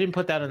regional. You didn't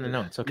put that in the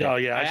notes. Okay. Oh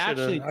yeah, I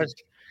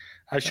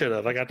should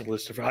have. I got the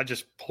list. I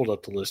just pulled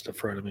up the list in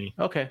front of me.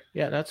 Okay.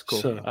 Yeah, that's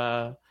cool.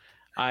 So,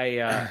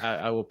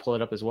 I will pull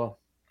it up as well.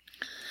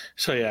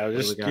 So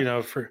just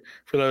for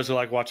those who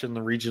like watching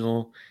the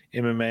regional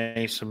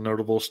MMA, some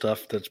notable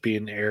stuff that's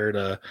being aired.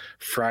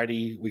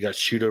 Friday we got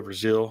Shooto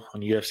Brazil on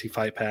UFC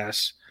Fight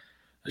Pass.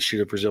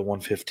 Shooto Brazil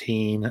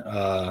 115.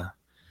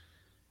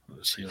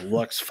 Let's see,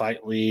 Lux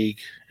Fight League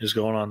is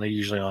going on. They're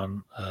usually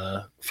on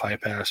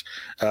Fight Pass.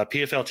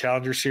 PFL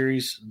Challenger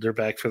Series, they're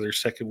back for their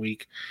second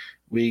week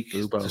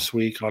this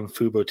week on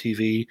Fubo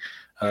TV.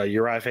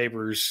 Uriah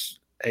Faber's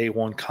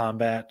A1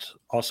 Combat,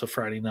 also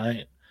Friday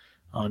night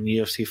on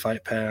UFC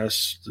Fight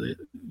Pass.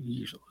 Let's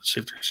see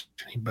if there's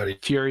anybody.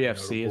 Fury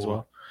FC as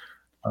well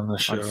on the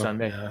show. On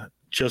Sunday.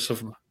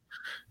 Joseph.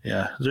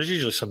 Yeah, there's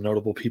usually some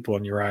notable people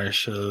on Uriah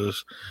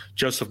shows.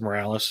 Joseph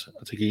Morales,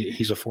 I think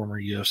he's a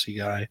former UFC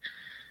guy.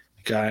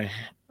 He's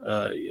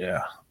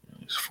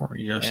a former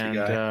UFC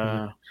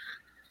guy.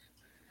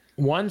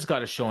 One's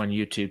got a show on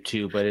YouTube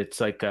too, but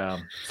it's like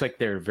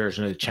their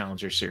version of the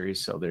Challenger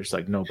Series, so there's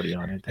like nobody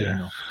on it.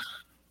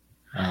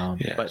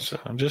 But so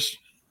I'm just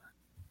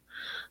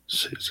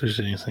see if there's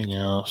anything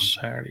else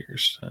Saturday or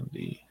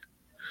Sunday.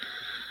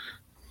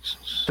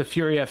 The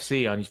Fury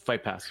FC on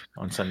Fight Pass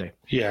on Sunday.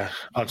 Yeah,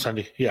 on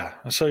Sunday. Yeah.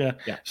 So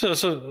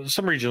So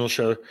some regional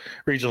shows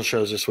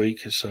this week.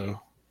 So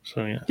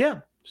yeah. Yeah.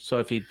 So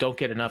if you don't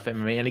get enough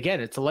MMA, and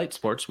again, it's a light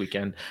sports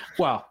weekend.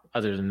 Well,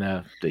 other than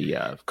the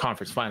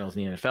conference finals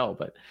in the NFL,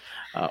 but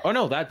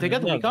they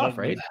got the week off,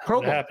 right?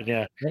 Pro Bowl happened,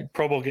 yeah.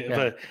 Pro Bowl,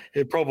 but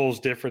Pro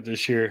Bowl's different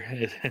this year.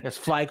 It's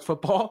flag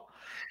football.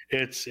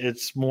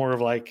 It's more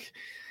of like.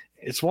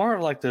 It's more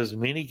of like those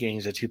mini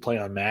games that you play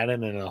on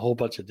Madden and a whole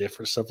bunch of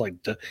different stuff and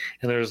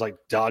there's like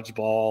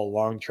dodgeball,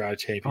 long drive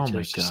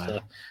championships. Oh my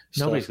God.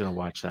 Nobody's going to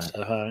watch that.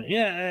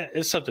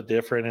 It's something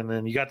different. And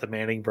then you got the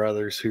Manning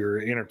brothers who are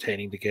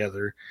entertaining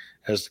together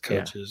as the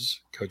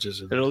coaches.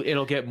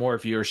 It'll get more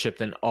viewership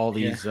than all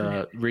these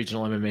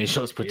regional MMA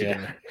shows put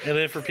together. And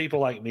then for people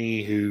like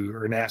me who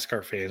are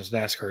NASCAR fans,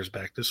 NASCAR is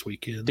back this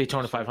weekend.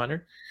 Daytona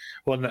 500?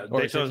 Well, no,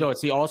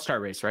 it's the All-Star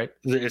race, right?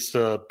 It's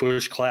the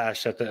Busch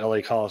Clash at the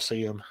LA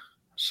Coliseum.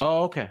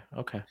 So, okay.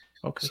 So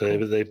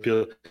cool. they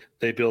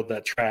build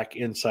that track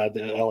inside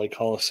the LA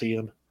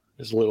Coliseum.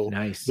 It's a little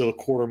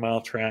quarter-mile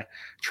track,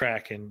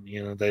 and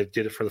they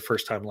did it for the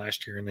first time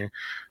last year, and they're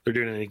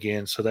doing it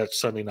again. So that's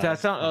Sunday night.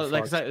 That's not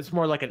it's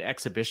more like an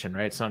exhibition,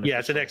 right? It's an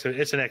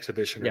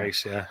exhibition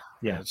race. Yeah.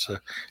 It's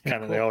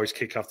kind of they always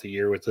kick off the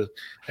year with the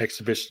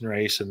exhibition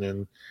race, and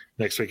then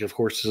next week, of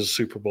course, is the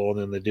Super Bowl, and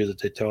then they do the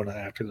Daytona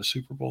after the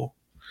Super Bowl.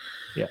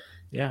 Yeah.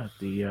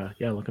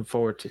 Looking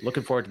forward to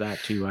that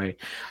too.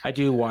 I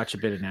do watch a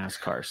bit of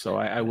NASCAR, so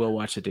I will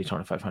watch the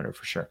Daytona 500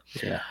 for sure.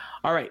 Yeah.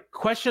 All right.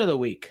 Question of the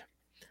week.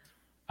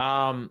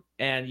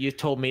 And you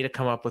told me to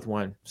come up with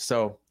one.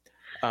 So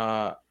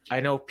I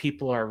know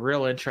people are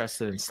real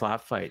interested in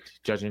slap fight,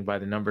 judging by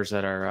the numbers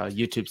that our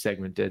YouTube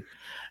segment did.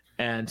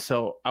 And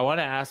so I want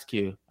to ask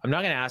you, I'm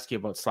not going to ask you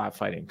about slap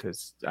fighting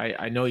because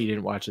I know you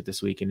didn't watch it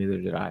this week and neither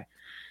did I.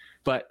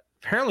 But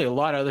apparently a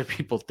lot of other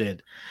people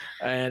did.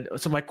 And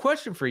so my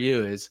question for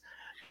you is,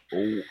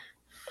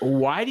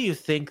 why do you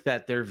think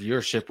that their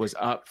viewership was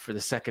up for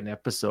the second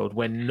episode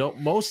when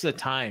most of the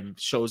time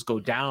shows go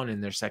down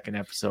in their second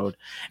episode?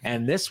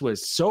 And this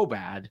was so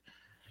bad.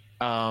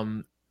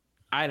 And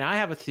I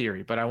have a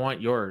theory, but I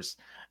want yours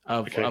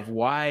of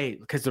why,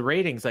 because the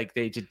ratings, like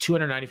they did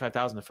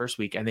 295,000 the first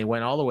week and they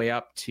went all the way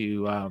up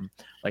to I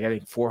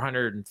think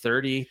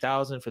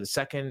 430,000 for the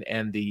second,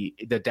 and the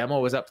demo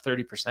was up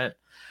 30%.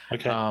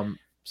 Okay.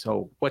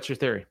 So what's your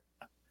theory?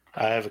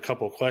 I have a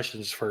couple of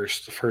questions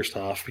first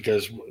off,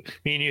 because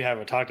me and you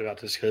haven't talked about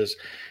this because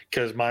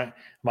my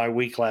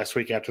week last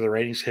week after the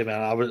ratings came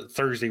out,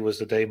 Thursday was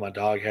the day my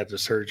dog had the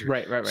surgery.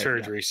 Right.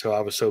 Surgery. Yeah. So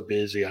I was so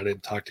busy. I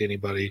didn't talk to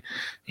anybody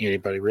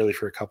really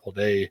for a couple of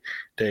days.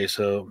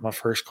 So my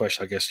first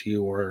question, I guess, to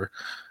you were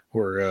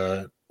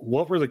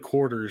what were the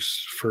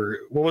quarters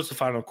what was the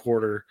final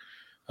quarter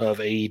of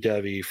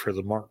AEW for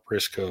the Mark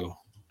Briscoe?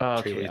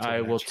 Okay.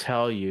 I will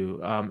tell you,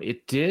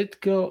 it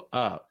did go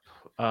up.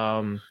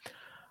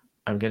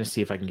 I'm going to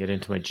see if I can get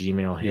into my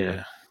Gmail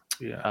here.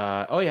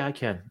 Yeah. I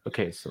can.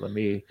 Okay, so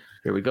here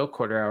we go.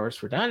 Quarter hours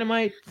for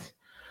Dynamite.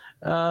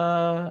 It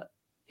was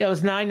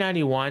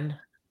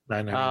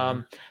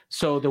 $9.91.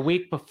 So the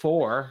week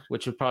before,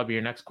 which would probably be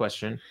your next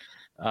question,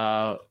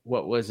 what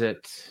was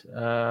it?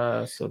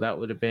 So that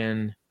would have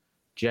been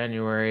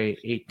January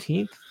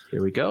 18th.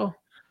 Here we go.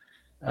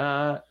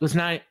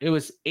 It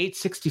was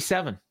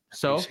 867.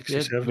 So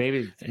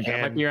maybe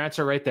that might be your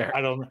answer right there.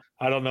 I don't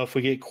know if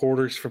we get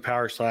quarters for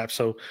Power Slap.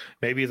 So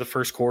maybe the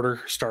first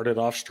quarter started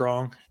off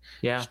strong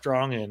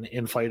and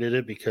inflated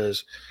it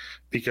because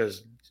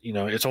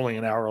it's only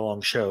an hour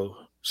long show.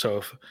 So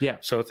if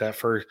that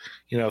first,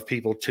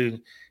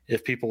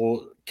 if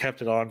people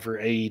kept it on for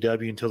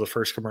AEW until the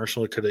first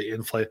commercial, it could have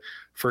inflated.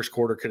 First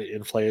quarter could have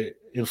inflated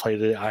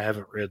it. I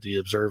haven't read the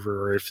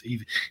Observer or if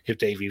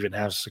Dave even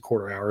has the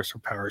quarter hours for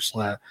Power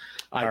Slap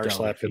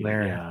in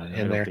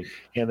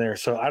there.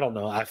 So I don't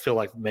know. I feel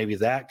like maybe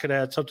that could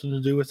add something to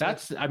do with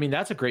that's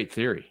a great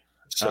theory.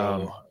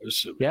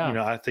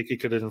 I think it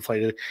could have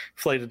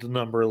inflated the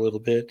number a little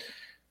bit.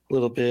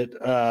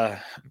 I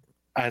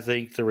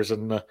think there was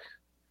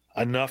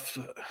enough.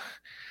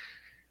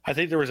 I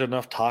think there was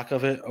enough talk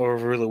of it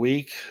over the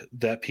week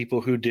that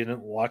people who didn't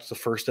watch the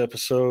first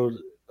episode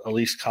at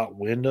least caught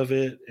wind of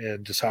it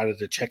and decided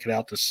to check it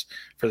out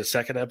for the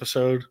second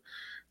episode,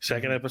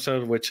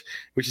 which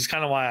is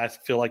kind of why I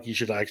feel like you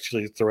should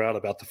actually throw out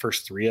about the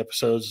first 3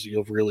 episodes.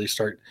 You'll really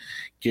start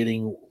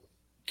getting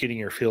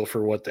your feel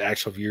for what the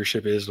actual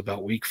viewership is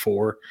about week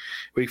 4,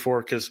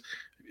 because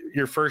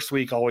your first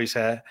week is always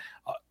going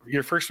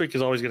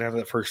to have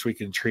that first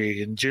week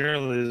intrigue, and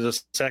generally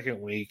the second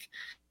week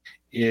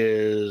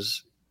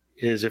is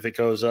if it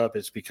goes up,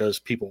 it's because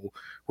people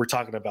were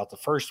talking about the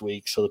first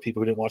week, so the people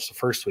who didn't watch the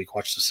first week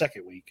watch the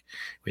second week.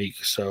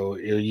 So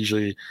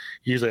usually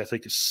I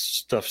think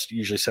stuff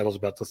usually settles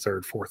about the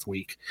third, fourth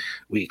week.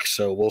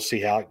 So we'll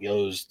see how it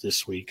goes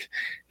this week.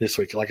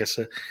 Like I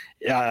said,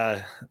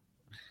 I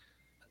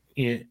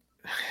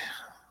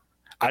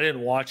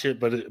didn't watch it,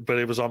 but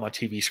it was on my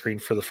TV screen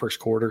for the first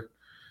quarter.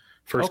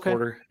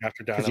 Quarter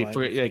after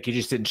Dynamite. You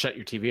just didn't shut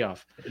your TV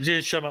off.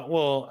 Didn't shut my.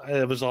 Well,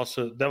 that was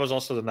also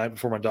the night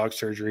before my dog's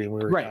surgery, and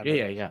we were right.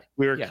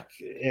 We were,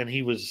 and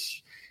he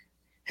was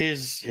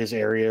his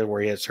area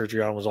where he had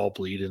surgery on was all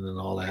bleeding and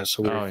all that.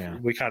 So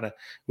we kind of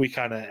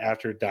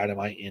after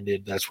Dynamite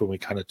ended, that's when we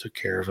kind of took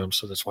care of him.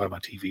 So that's why my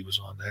TV was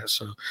on that.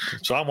 So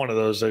I'm one of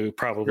those that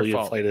probably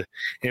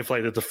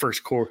inflated the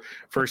first quarter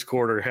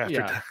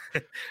after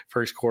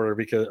first quarter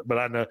but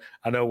I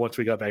know once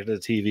we got back to the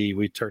TV,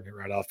 we turned it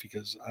right off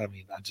because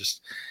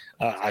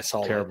I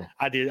saw terrible.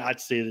 I'd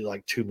see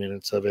like 2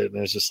 minutes of it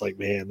and it's just like,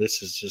 man,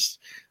 this is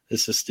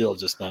still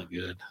just not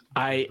good.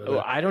 I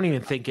don't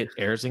even think it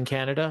airs in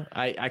Canada.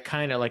 I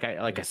kind of like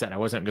I said, I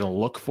wasn't going to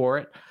look for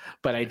it,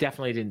 but I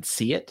definitely didn't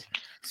see it.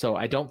 So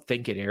I don't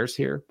think it airs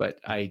here, but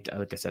like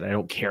I said, I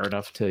don't care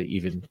enough to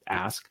even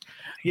ask.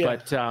 Yeah.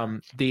 But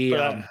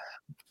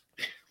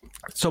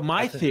so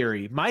my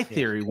theory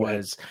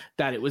was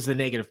that it was the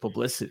negative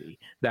publicity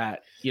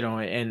that,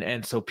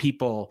 and so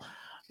people,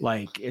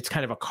 like, it's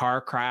kind of a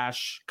car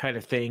crash kind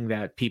of thing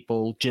that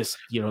people just,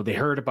 they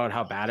heard about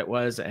how bad it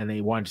was and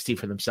they wanted to see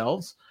for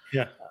themselves.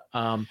 Yeah.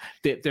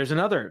 There's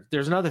another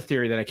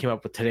theory that I came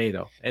up with today,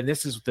 though, and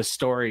this is the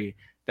story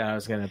that I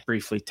was going to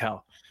briefly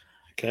tell.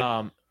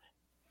 Okay.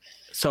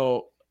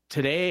 So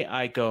today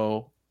I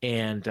go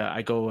and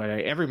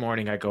every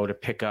morning I go to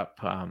pick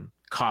up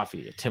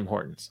coffee at Tim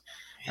Hortons.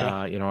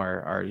 Yeah.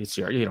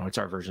 It's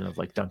our version of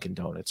like Dunkin'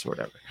 Donuts or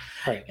whatever.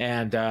 Right.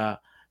 And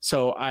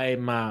so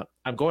I'm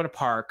going to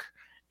park,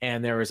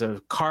 and there was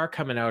a car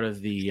coming out of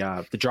the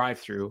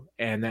drive-through,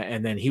 and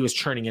then he was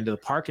turning into the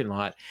parking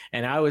lot,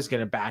 and I was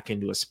going to back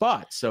into a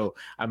spot. So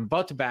I'm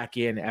about to back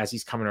in as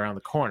he's coming around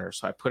the corner.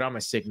 So I put on my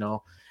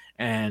signal,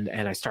 and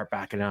I start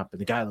backing up,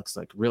 and the guy looks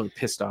like really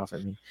pissed off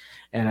at me,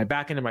 and I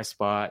back into my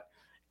spot,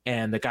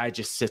 and the guy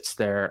just sits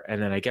there,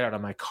 and then I get out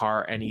of my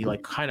car, and he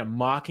like kind of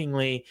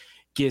mockingly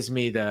gives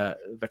me the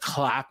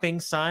clapping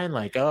sign,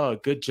 like, oh,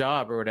 good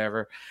job or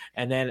whatever.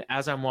 And then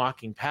as I'm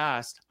walking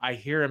past, I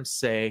hear him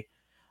say,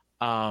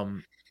 oh,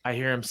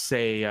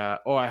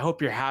 I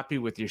hope you're happy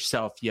with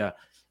yourself. You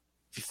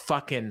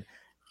fucking,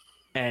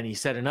 and he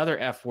said another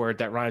F word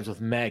that rhymes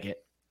with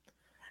maggot.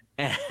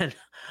 And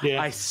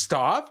I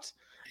stopped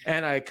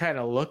and I kind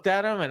of looked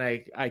at him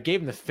and I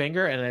gave him the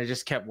finger and I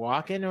just kept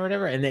walking or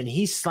whatever. And then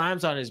he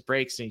slams on his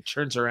brakes and he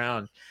turns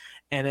around.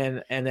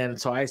 And then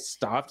so I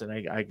stopped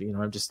and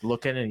I'm just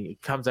looking, and he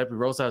comes up, he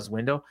rolls out his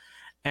window.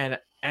 And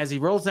as he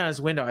rolls down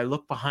his window, I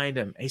look behind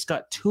him. He's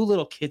got 2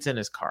 little kids in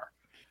his car.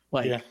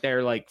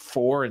 They're like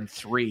 4 and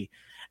 3.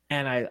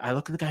 And I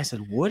look at the guy and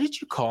said, what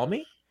did you call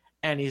me?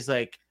 And he's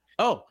like,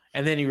 oh,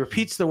 and then he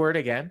repeats the word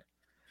again.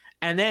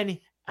 And then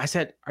I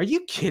said, are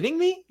you kidding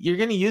me? You're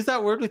going to use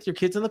that word with your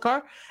kids in the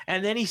car?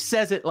 And then he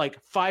says it like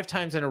 5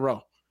 times in a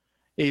row.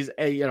 He's,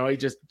 he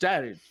just,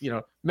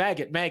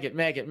 maggot, maggot,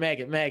 maggot,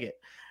 maggot, maggot.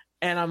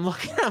 And I'm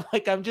looking,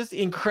 I'm just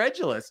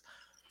incredulous.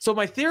 So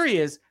my theory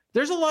is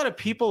there's a lot of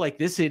people like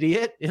this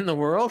idiot in the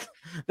world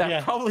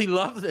that probably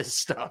love this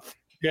stuff.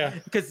 Yeah.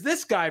 Because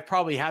this guy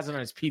probably has it on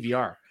his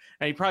PVR,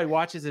 and he probably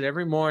watches it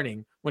every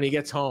morning when he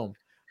gets home.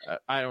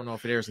 I don't know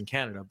if it airs in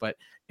Canada, but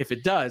if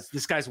it does,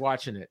 this guy's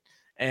watching it.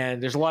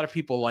 And there's a lot of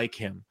people like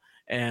him.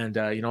 And,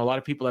 a lot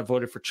of people that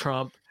voted for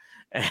Trump.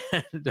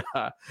 And,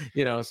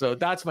 so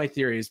that's my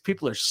theory is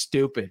people are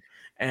stupid.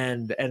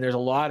 and there's a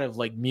lot of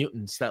like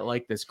mutants that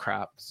like this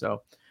crap.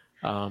 So,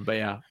 but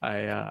yeah,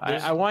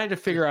 I wanted to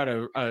figure out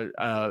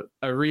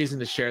a reason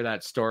to share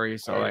that story.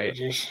 So I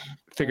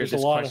figured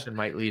this question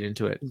might lead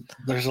into it.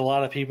 There's a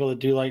lot of people that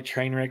do like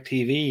Trainwreck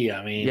TV.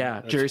 I mean,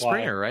 yeah, Jerry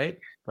Springer, right?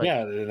 Like,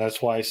 yeah,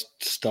 that's why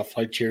stuff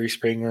like Jerry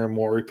Springer and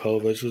Maury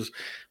Povich was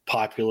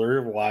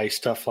popular. Why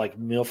stuff like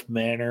MILF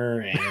Manor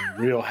and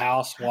Real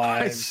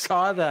Housewives. I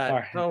saw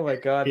that. Oh my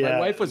god, my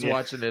wife was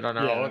watching it on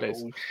our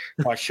holidays.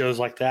 Why shows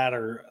like that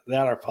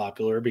are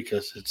popular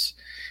because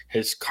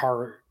it's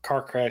car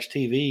crash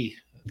TV.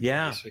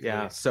 Yeah, basically.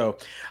 Yeah. So,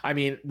 I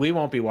mean, we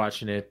won't be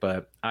watching it,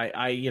 but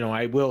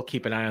I will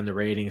keep an eye on the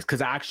ratings because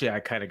actually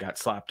I kind of got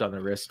slapped on the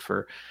wrist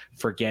for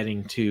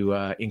forgetting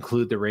to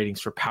include the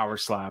ratings for Power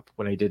Slap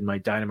when I did my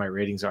Dynamite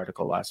ratings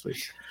article last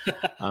week.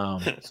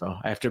 So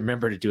I have to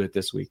remember to do it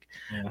this week.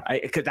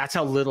 Yeah. Cause that's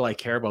how little I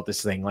care about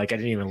this thing. Like I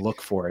didn't even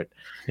look for it.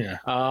 Yeah.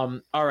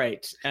 All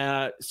right.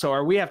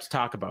 So we have to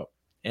talk about,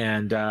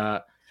 and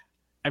I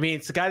mean,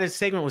 it's the guy this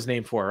segment was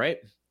named for, right?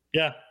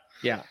 Yeah.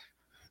 Yeah.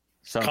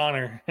 So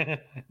Conor.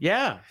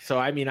 Yeah. So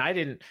I mean,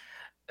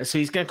 so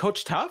he's going to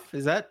coach tough.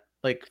 Is that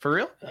like for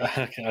real?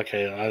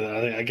 Okay.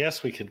 I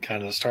guess we can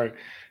kind of start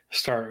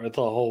with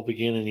the whole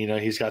beginning. You know,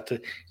 he's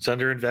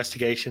under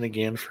investigation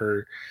again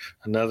for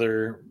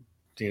another,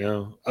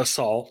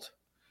 assault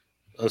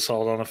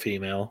on a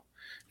female.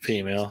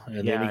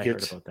 And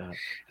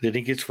then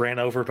he gets ran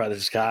over by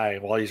this guy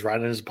while he's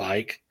riding his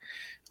bike,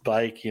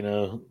 a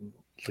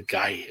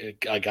guy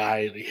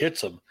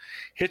hits him.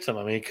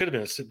 I mean, it could have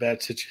been a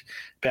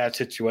bad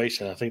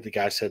situation. I think the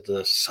guy said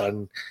the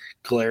sun,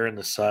 glare in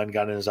the sun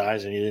got in his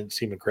eyes, and he didn't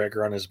see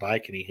McGregor on his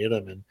bike, and he hit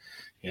him. And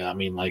I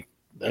mean, like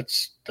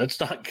that's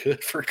not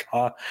good for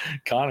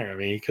Conor. I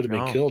mean, he could have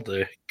been killed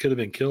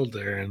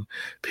there. And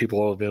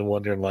people have been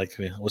wondering, like,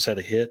 was that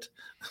a hit?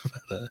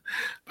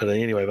 but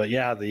anyway,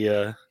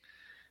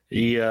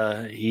 he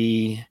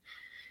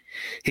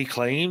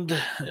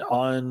claimed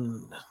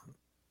on.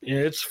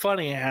 It's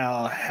funny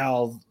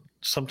how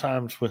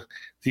sometimes with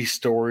these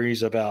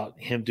stories about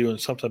him doing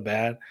something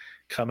bad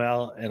come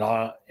out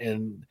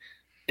and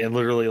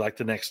literally like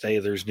the next day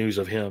there's news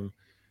of him,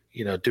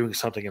 doing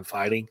something and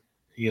fighting.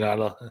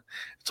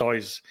 It's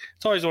always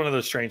one of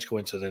those strange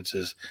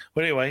coincidences.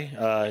 But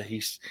anyway,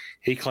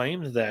 he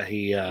claimed that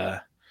he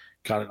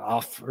got an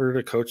offer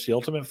to coach the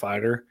Ultimate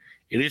Fighter.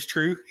 It is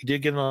true. He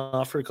did get an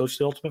offer to coach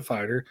the Ultimate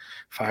Fighter.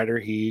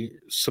 He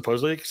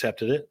supposedly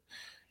accepted it.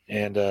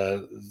 And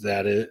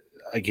that it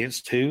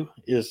against who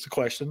is the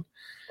question.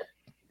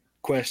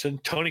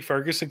 Tony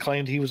Ferguson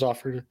claimed he was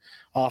offered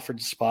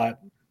the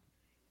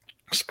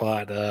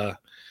spot.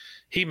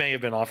 He may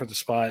have been offered the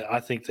spot. I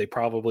think they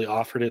probably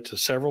offered it to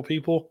several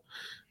people,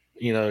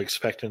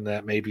 expecting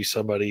that maybe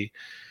somebody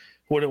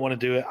wouldn't want to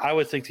do it. I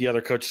would think the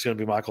other coach is going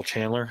to be Michael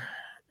Chandler.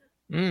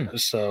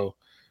 So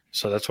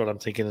that's what I'm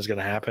thinking is going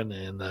to happen.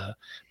 And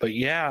but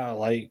yeah,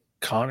 like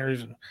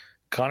Conor's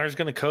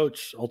going to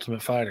coach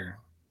Ultimate Fighter.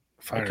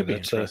 That could be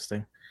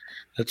interesting.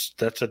 That's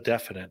a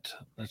definite.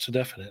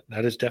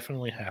 That is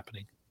definitely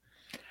happening.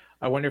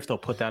 I wonder if they'll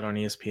put that on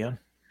ESPN.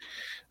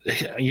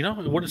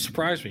 It wouldn't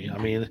surprise me. I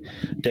mean,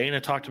 Dana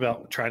talked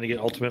about trying to get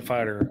Ultimate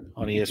Fighter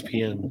on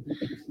ESPN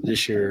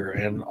this year,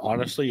 and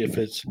honestly, if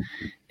it's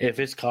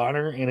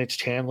Conor and it's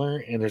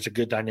Chandler, and there's a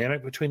good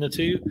dynamic between the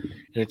two,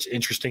 and it's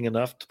interesting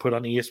enough to put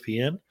on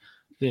ESPN,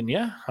 then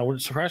yeah, I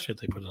wouldn't surprise me if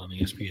they put it on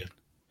ESPN.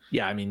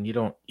 Yeah, I mean, you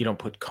don't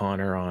put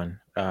Conor on.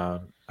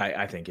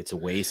 I think it's a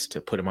waste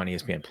to put him on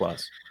ESPN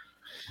Plus.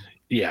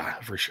 Yeah,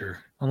 for sure.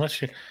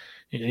 Unless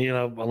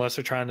unless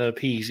they're trying to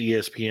appease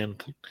ESPN.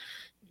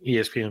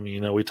 We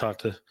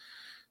talked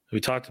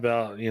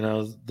about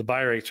the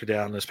buy rates are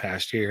down this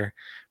past year,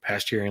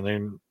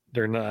 and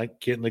they're not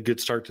getting a good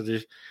start to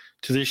this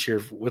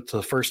year with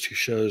the first two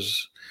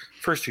shows.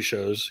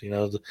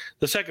 The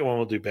second one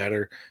will do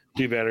better.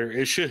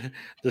 It should.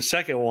 The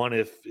second one,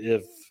 if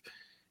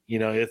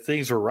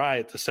things were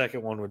right, the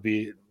second one would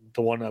be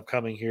the one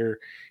upcoming here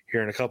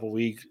in a couple of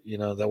weeks,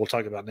 that we'll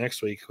talk about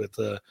next week with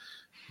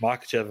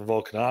Makhachev and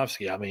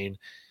Volkanovski. I mean,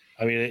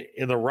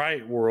 in the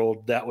right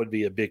world, that would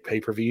be a big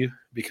pay-per-view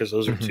because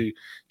those are two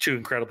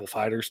incredible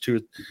fighters,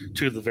 two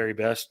of the very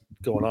best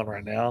going on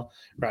right now.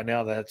 Right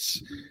now,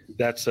 that's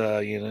kind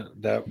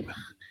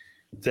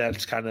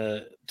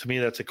of, to me,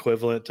 that's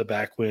equivalent to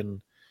back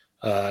when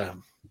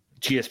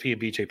GSP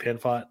and BJ Penn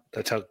fought.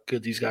 That's how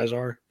good these guys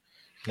are.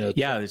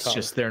 It's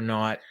just they're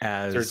not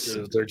as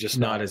they're just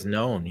not as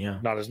known. Yeah,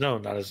 not as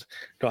known,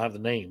 don't have the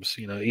names.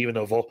 Even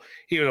though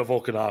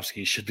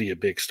Volkanovski should be a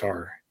big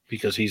star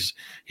because he's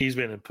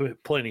been in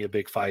plenty of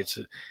big fights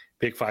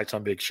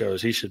on big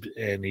shows. He's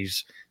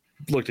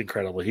looked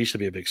incredible. He should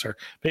be a big star.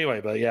 But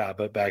anyway,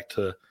 but back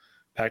to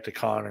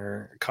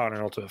Conor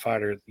Ultimate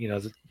Fighter.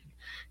 The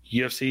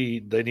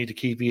UFC, they need to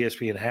keep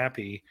ESPN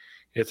happy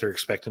if they're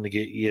expecting to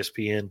get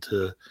ESPN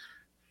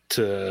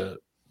to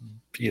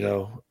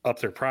up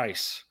their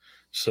price.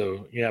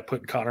 So yeah,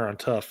 putting Conor on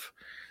tough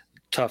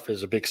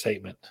is a big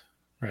statement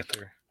right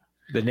there.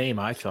 The name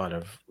I thought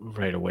of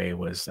right away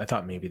was, I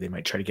thought maybe they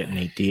might try to get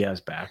Nate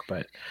Diaz back,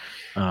 but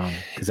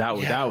because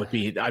that would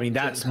be, I mean,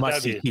 that's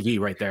must-see TV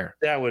right there.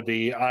 That would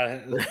be.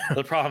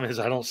 The problem is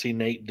I don't see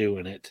Nate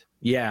doing it.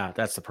 Yeah,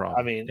 that's the problem.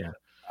 I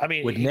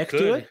mean, would Nick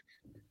do it?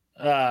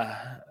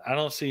 I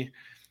don't see.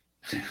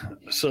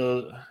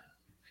 So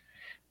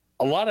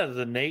a lot of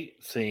the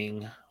Nate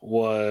thing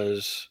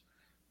was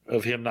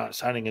of him not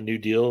signing a new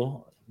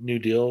deal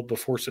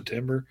before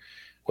September.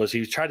 Was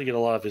he tried to get a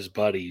lot of his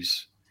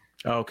buddies.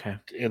 Okay.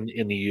 In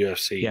the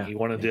UFC. Yeah. He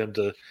wanted them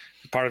to,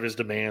 part of his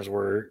demands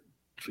were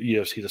for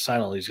UFC to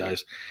sign all these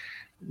guys.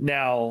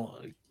 Now,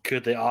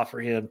 could they offer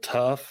him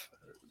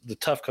the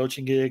tough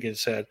coaching gig and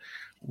said,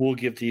 we'll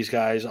give these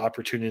guys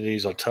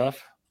opportunities on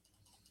tough?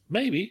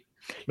 Maybe.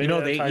 You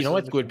know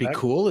what would be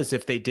cool is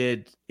if they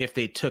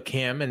took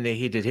him and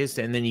he did his,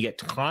 and then you get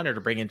Conor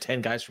to bring in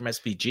 10 guys from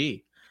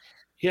SBG.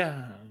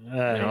 Yeah.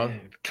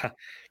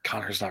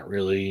 Conor's not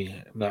really.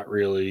 No,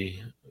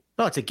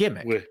 it's a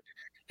gimmick.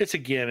 It's a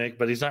gimmick,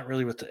 but he's not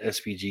really with the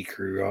SBG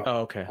crew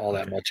all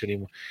that much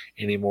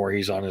anymore.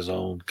 He's on his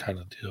own kind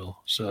of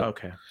deal. So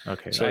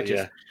okay. So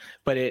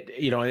but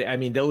I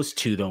mean, those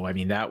two though. I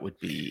mean, that would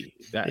be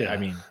that. Yeah.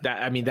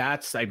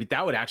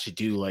 That would actually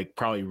do like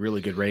probably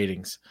really good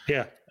ratings.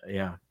 Yeah.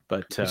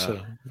 But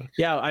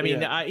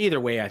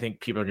either way, I think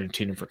people are going to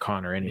tune in for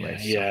Conor anyway.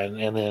 Yeah,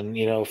 and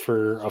then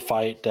for a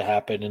fight to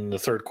happen in the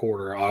third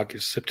quarter,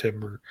 August,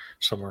 September,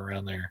 somewhere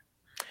around there.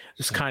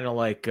 It's kind of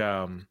like.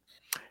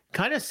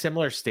 Kind of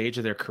similar stage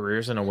of their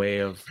careers in a way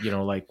of,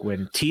 like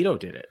when Tito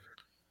did it.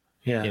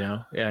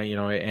 Yeah.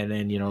 And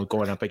then,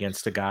 going up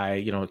against a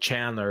guy,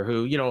 Chandler,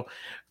 who,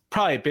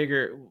 probably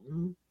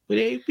would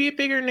he be a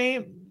bigger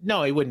name?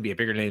 No, he wouldn't be a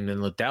bigger name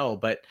than Liddell,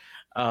 but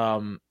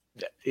like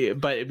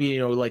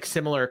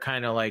similar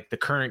kind of like the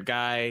current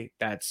guy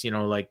that's,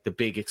 like the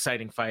big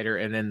exciting fighter.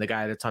 And then the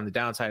guy that's on the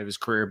downside of his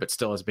career, but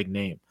still has a big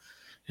name.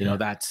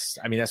 That's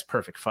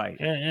perfect fight.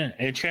 Yeah.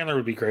 And Chandler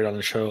would be great on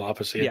the show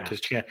opposite because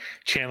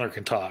Chandler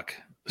can talk.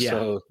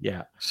 So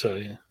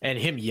and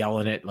him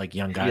yelling at like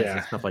young guys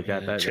and stuff like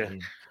that.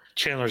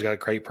 Chandler's got a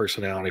great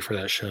personality for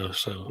that show.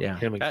 So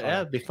him and Conor,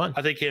 that'd be fun.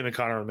 I think him and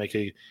Conor would make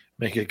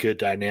a good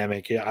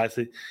dynamic. Yeah, I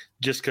think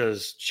just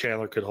because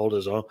Chandler could hold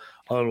his own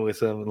with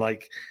him,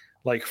 like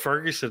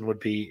Ferguson would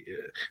be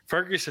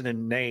Ferguson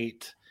and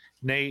Nate.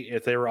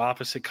 If they were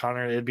opposite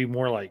Conor, it'd be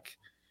more like.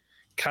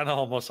 Kind of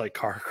almost like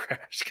car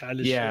crash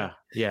kind of shit.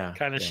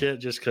 Shit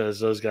just because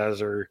those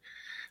guys are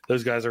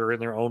in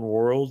their own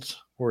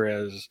worlds,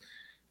 whereas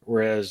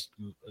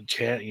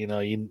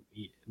Chandler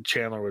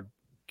would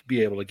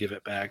be able to give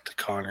it back to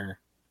Conor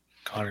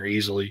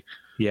easily.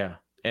 Yeah.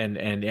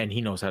 And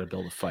he knows how to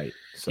build a fight.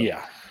 So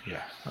yeah.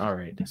 All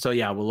right. So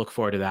we'll look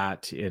forward to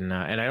that. And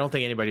I don't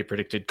think anybody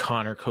predicted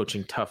Conor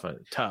coaching tough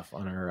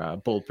on our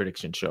bold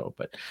prediction show,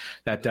 but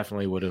that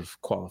definitely would have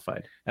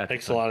qualified.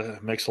 Makes a lot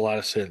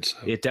of sense.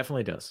 It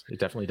definitely does. I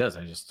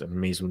just am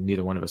amazed when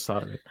neither one of us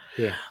thought of it.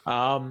 Yeah.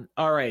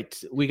 All right.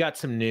 We got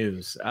some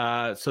news.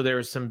 So there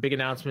was some big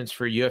announcements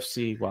for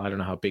UFC. Well, I don't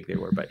know how big they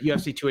were, but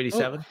UFC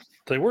 287. Oh,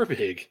 they were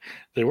big.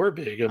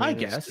 I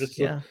guess. It's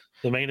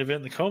the main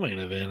event, and the co-main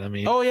event. I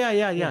mean. Oh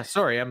yeah.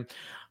 Sorry, I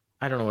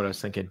don't know what I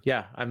was thinking.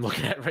 Yeah, I'm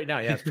looking at it right now.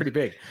 Yeah, it's pretty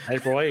big.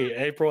 April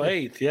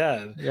 8th.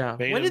 Yeah. Yeah.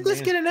 When did this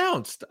get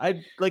announced?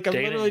 I'm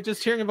literally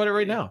just hearing about it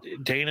right now.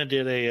 Dana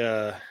did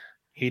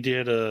he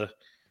did a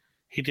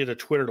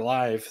Twitter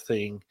live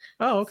thing.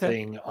 Oh, okay.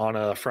 Thing on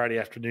a Friday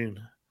afternoon.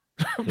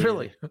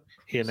 Really?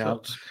 He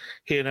announced.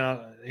 He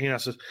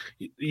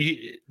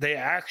they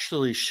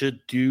actually should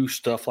do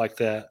stuff like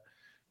that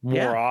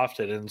more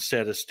often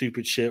instead of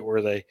stupid shit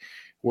where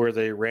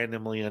they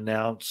randomly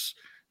announce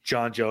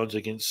John Jones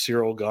against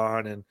Cyril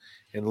Gane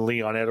and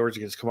Leon Edwards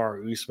against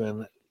Kamaru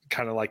Usman,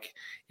 kind of like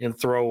in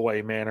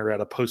throwaway manner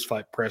at a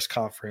post-fight press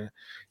conference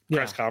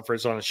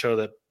on a show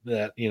that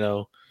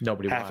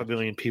nobody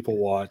 500,000 people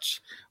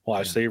watch.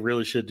 Yeah. They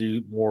really should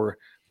do more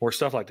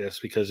stuff like this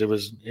because it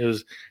was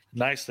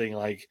nice thing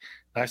like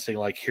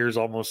here's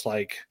almost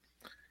like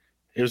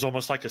it was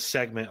almost like a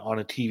segment on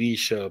a TV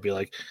show. Be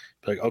like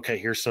okay,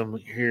 here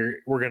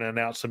we're gonna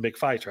announce some big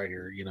fights right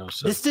here.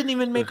 So this didn't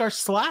even make our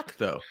Slack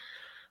though.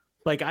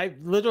 Like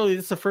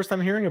this is the first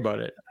time hearing about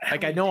it.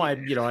 Like I know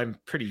I'm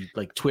pretty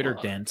like Twitter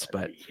dense,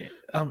 but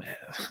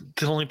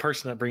the only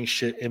person that brings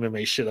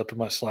MMA shit up in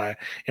our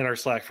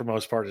Slack for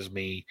most part is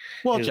me.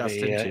 Well,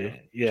 Justin too.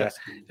 Yeah,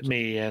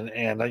 me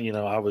and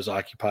I was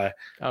occupied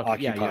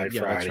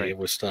Friday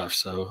with stuff.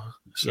 So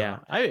yeah,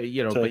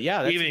 but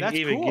yeah, that's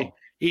cool.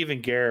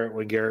 Even Garrett,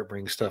 when Garrett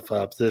brings stuff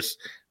up, this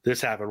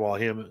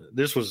happened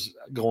this was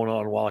going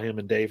on while him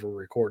and Dave were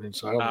recording.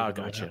 So I don't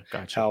know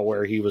how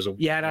aware he was.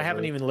 Yeah, and I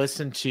haven't even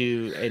listened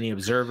to any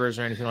observers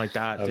or anything like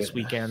that this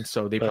weekend.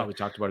 So they probably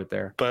talked about it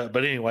there. But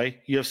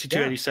anyway, UFC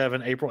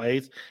 287, April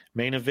 8th,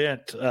 main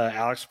event,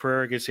 Alex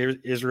Pereira against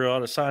Israel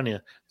Adesanya,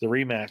 the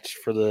rematch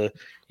for the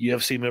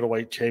UFC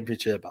middleweight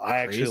championship.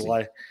 I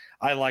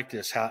like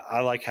this. I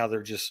like how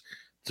they're just,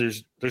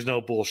 there's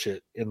no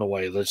bullshit in the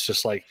way. Let's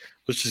just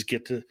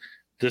get to,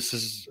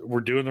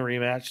 we're doing the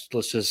rematch.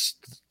 Let's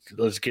just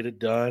let's get it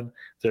done.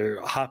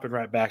 They're hopping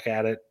right back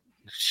at it.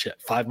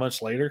 Shit, 5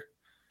 months later.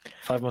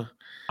 5 months.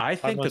 I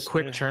think the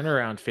quick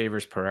turnaround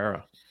favors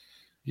Pereira.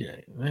 Yeah,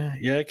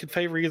 it could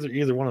favor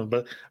either one of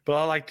them. But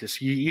I like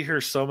this. You hear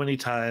so many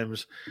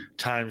times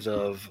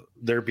of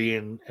there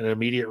being an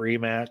immediate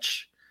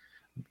rematch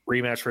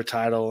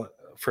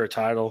for a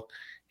title,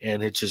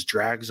 and it just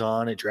drags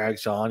on. It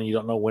drags on. You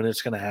don't know when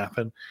it's going to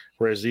happen.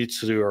 Whereas these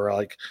two are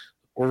like,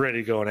 we're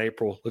ready to go in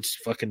April. Let's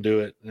fucking do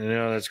it. And,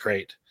 that's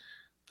great.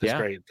 That's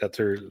great. That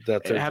they're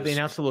have they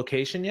announced the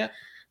location yet?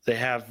 They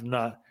have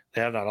not.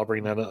 I'll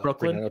bring that up.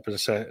 Brooklyn?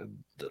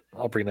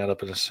 I'll bring that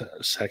up in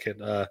a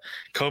second.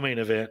 Co-main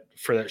event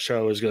for that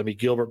show is going to be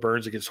Gilbert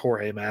Burns against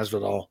Jorge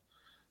Masvidal.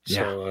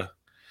 Yeah.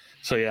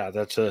 So yeah,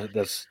 that's a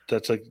nice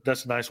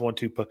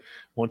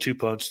 1-2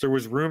 punch. There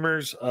was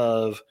rumors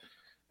of,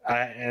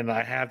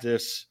 I have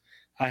this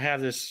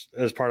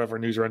as part of our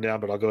news rundown,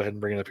 but I'll go ahead and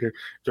bring it up here.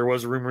 There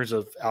was rumors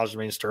of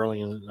Aljamain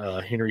Sterling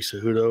and Henry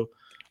Cejudo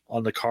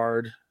on the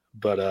card,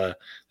 but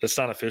that's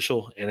not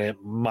official, and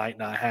it might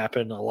not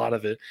happen. A lot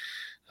of it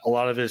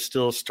is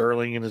still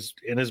Sterling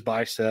in his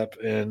bicep,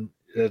 and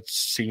it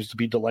seems to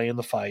be delaying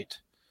the fight.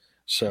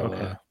 So,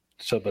 okay.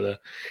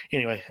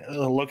 Anyway,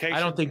 location. I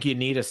don't think you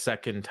need a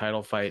second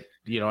title fight.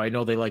 I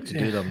know they like to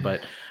do them,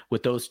 but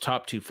with those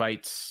top two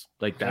fights,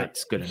 like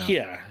that's good enough.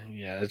 Yeah,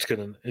 it's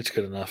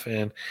good enough.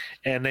 And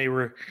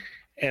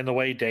the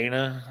way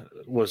Dana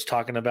was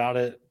talking about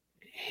it,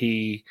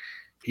 he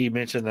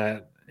mentioned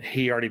that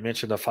he already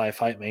mentioned a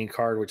 5-fight main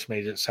card, which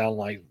made it sound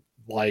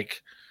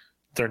like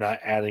they're not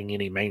adding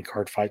any main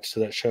card fights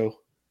to that show.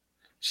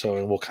 So,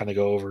 and we'll kind of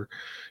go over.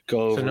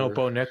 So no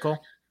Bo Nickel?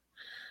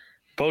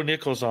 Bo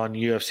Nickel's on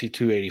UFC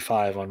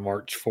 285 on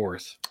March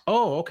 4th.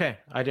 Oh, okay.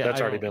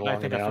 That's already been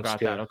long announced. I forgot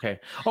that. Okay.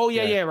 Oh,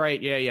 yeah,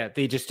 right. Yeah.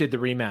 They just did the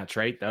rematch,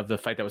 right, of the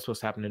fight that was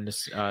supposed to happen in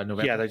this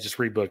November. Yeah, they just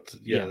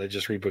rebooked. They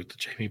just rebooked the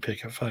Jamie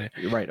Pickett fight.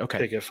 Right. Okay.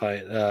 Pickett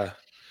fight.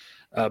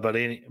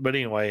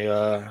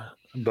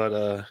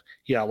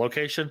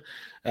 Location.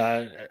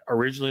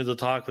 Originally, the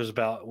talk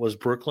was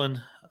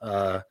Brooklyn.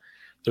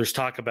 There's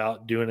talk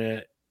about doing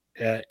it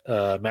at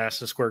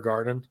Madison Square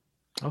Garden.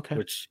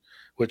 Okay.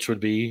 Which would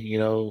be,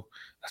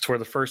 that's where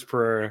the first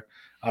Pereira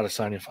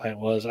Adesanya fight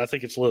was. I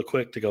think it's a little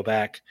quick to go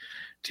back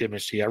to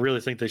MSG. I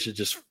really think they should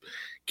just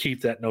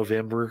keep that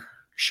November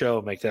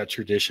show, make that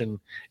tradition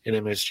in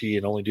MSG,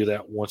 and only do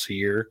that once a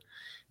year.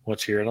 I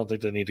don't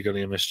think they need to go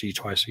to MSG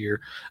twice a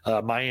year.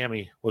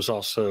 Miami was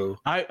also.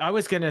 I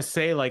was gonna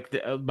say, like,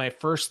 my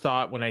first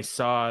thought when I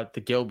saw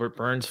the Gilbert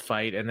Burns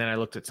fight, and then I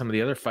looked at some of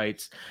the other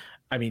fights.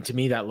 I mean, to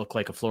me, that looked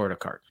like a Florida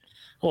card.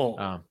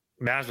 Well,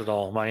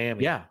 Masvidal,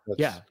 Miami. Yeah,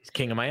 he's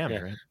king of Miami,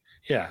 right?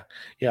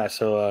 Yeah.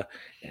 So,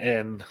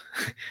 and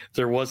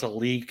there was a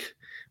leak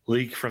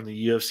from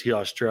the UFC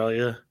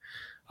Australia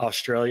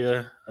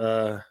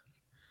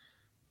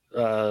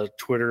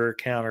Twitter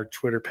account or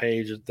Twitter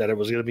page that it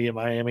was going to be in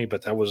Miami,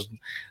 but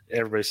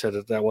everybody said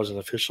that wasn't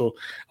official.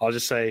 I'll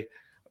just say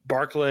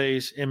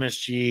Barclays,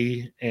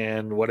 MSG,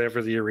 and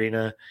whatever the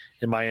arena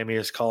in Miami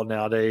is called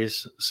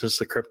nowadays since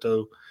the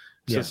crypto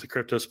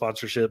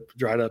sponsorship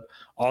dried up.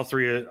 All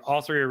three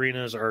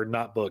arenas are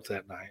not booked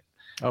that night.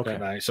 Okay.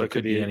 That night. So it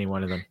could be any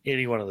one of them.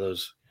 Any one of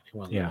those.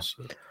 So.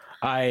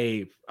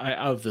 I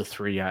of the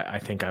three, I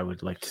think I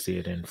would like to see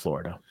it in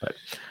Florida, but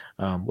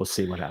we'll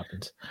see what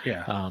happens.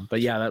 Yeah.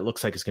 But yeah, that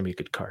looks like it's gonna be a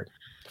good card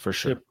for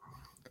sure. Yep.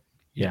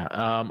 Yeah.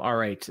 All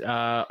right.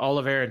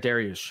 Oliveira and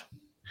Dariush.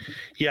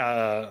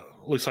 Yeah.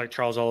 Looks like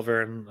Charles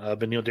Oliveira and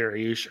Beneil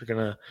Dariush are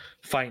gonna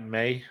fight in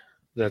May.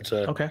 That's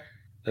okay.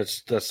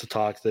 That's the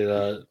talk.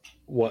 That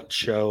what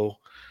show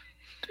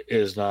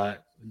is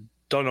not.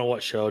 Don't know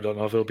what show. Don't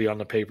know if it'll be on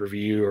the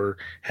pay-per-view or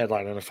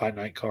headline on a fight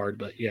night card.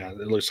 But yeah,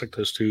 it looks like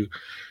those two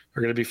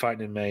are going to be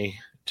fighting in May.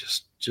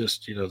 Just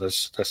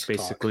that's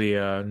basically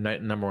a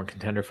number one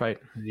contender fight.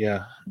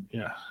 Yeah.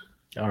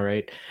 All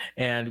right,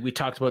 and we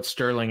talked about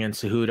Sterling and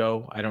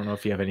Cejudo. I don't know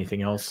if you have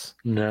anything else.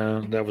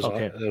 No, that was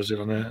okay. That was it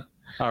on that.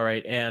 All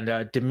right, and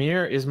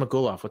Damir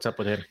Ismagulov, what's up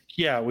with him?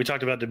 Yeah, we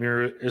talked about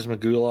Damir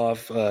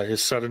Ismagulov,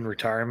 his sudden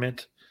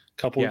retirement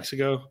a couple weeks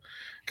ago.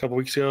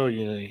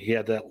 He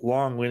had that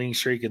long winning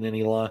streak, and then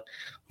he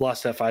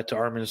lost that fight to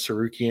Arman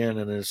Sarukian,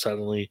 and then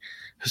suddenly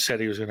said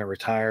he was going to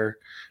retire.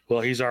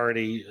 Well, he's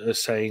already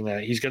saying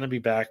that he's going to be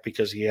back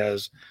because he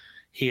has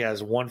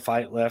one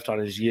fight left on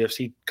his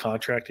UFC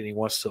contract, and he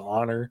wants to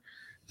honor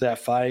that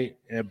fight.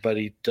 But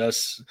he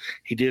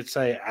did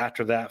say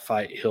after that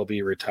fight he'll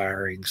be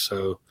retiring.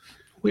 So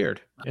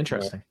weird,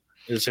 interesting.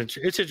 It's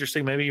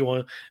interesting. Maybe he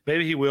won't.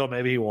 Maybe he will.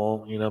 Maybe he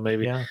won't.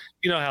 Maybe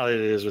you know how it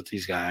is with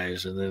these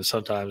guys. And then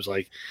sometimes,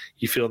 like,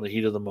 you feel in the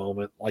heat of the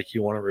moment, like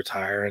you want to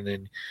retire, and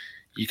then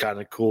you kind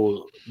of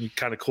cool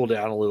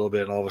down a little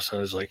bit, and all of a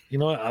sudden it's like, you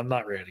know what, I'm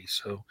not ready.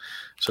 So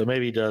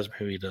maybe he does,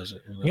 maybe he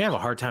doesn't. You have a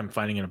hard time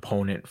finding an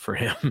opponent for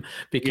him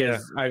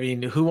because I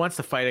mean, who wants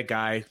to fight a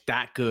guy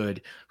that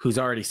good who's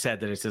already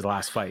said that it's his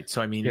last fight?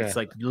 So I mean, it's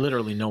like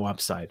literally no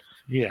upside.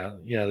 Yeah,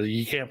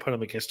 you can't put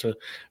him against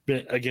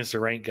a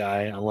ranked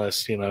guy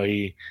unless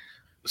he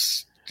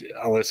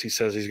unless he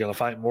says he's going to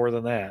fight more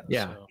than that.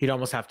 Yeah, so. He'd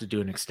almost have to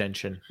do an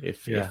extension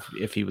if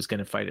he was going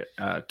to fight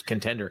a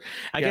contender.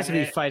 I guess if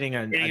he's fighting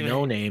a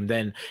no name,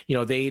 then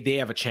they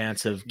have a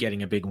chance of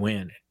getting a big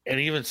win. And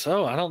even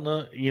so, I don't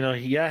know.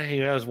 He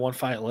has one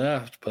fight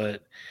left,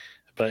 but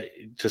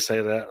to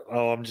say that,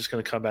 I'm just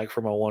going to come back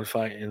for my one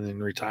fight and then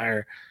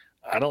retire,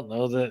 I don't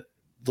know that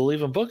they'll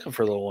even book him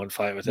for the one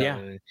fight without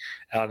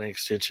an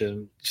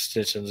extension.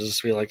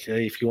 Just be like,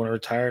 hey, if you want to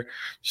retire,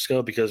 just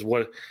go, because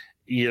what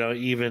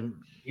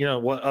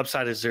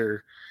upside is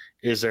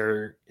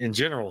there in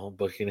general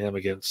booking him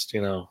against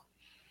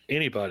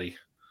anybody?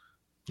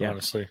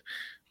 Honestly,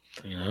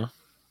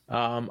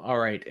 All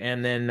right,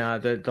 and then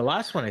the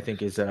last one I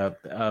think is a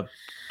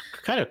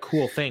kind of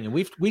cool thing, and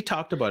we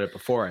talked about it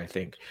before. I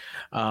think,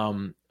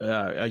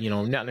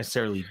 not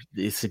necessarily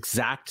this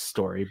exact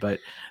story, but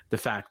the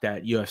fact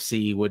that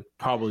UFC would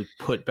probably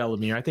put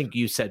Bellemere. I think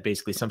you said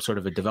basically some sort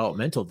of a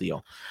developmental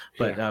deal,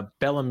 but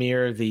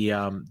Bellemere,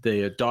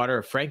 the daughter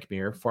of Frank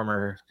Mir,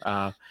 former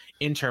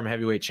interim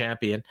heavyweight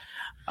champion.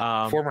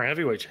 Former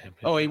heavyweight champion.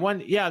 Oh, he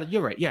won. Yeah,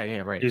 you're right. Yeah,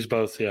 right. He's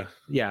both.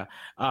 Yeah.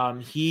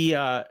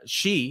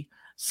 She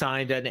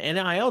signed an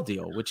NIL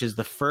deal, which is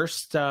the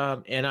first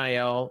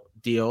NIL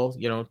deal,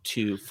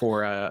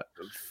 for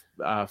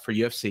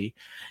UFC,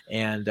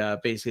 and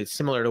basically it's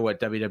similar to what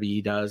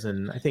WWE does,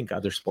 and I think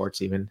other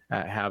sports even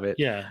have it.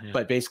 Yeah.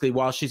 But basically,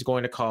 while she's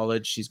going to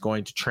college, she's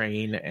going to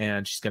train,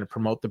 and she's going to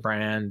promote the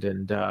brand,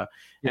 and I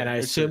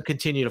assume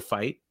continue to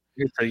fight.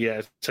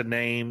 It's a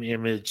name,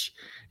 image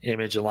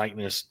and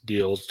likeness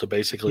deals to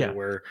basically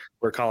where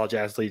college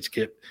athletes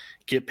get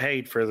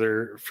paid for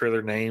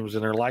their names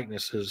and their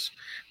likenesses,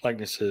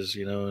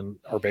 and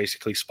are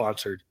basically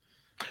sponsored.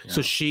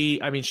 So she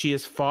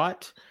has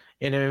fought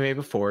in MMA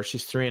before.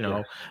 She's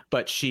 3-0,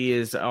 but she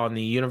is on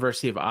the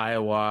University of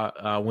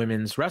Iowa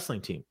women's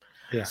wrestling team.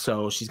 Yeah.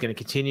 So she's going to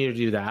continue to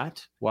do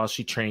that while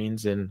she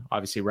trains in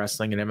obviously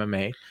wrestling and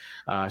MMA.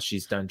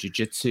 She's done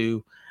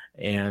jiu-jitsu.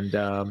 And,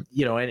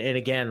 and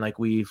again, like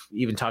we've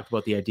even talked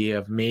about the idea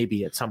of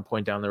maybe at some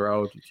point down the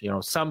road,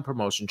 some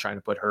promotion trying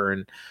to put her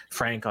and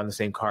Frank on the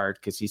same card,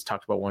 because he's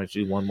talked about wanting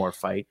to do one more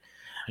fight.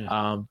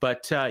 Yeah.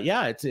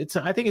 It's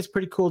I think it's a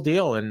pretty cool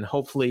deal, and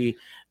hopefully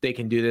they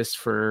can do this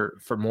for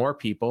more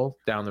people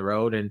down the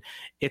road. And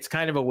it's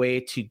kind of a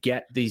way to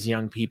get these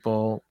young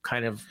people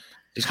kind of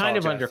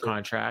under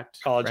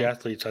contract. College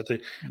athletes, I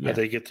think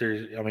they get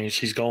their. I mean,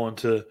 she's going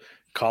to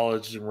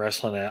college and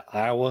wrestling at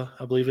Iowa,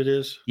 I believe it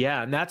is.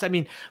 Yeah,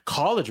 and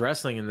college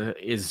wrestling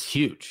is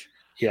huge.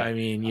 Yeah. I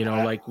mean,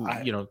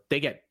 they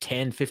get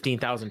 10,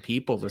 15,000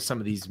 people to some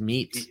of these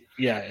meets.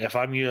 Yeah, if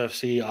I'm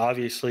UFC,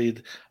 obviously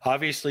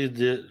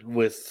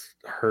with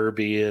her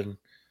being,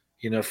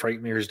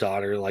 Frank Mir's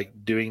daughter, like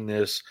doing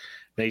this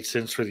made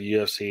sense for the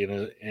UFC,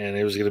 and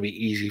it was going to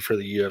be easy for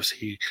the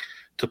UFC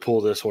to pull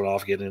this one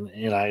off, get an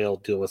NIL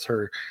deal with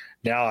her.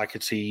 Now I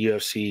could see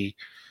UFC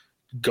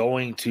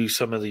going to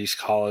some of these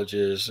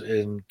colleges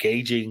and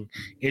gauging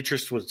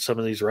interest with some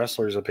of these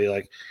wrestlers and be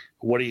like,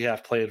 what do you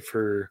have planned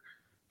for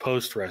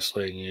post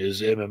wrestling?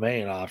 Is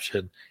MMA an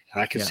option?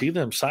 And I can see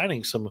them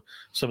signing some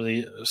of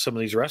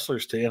these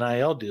wrestlers to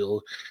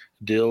NIL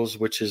deals,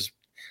 which is,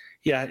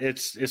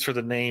 it's for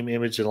the name,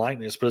 image, and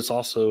likeness, but it's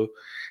also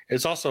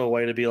a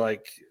way to be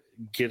like,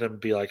 get them,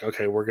 be like,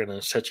 okay, we're going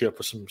to set you up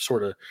with some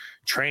sort of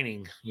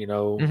training,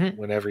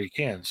 whenever you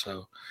can.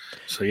 So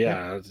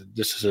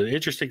this is an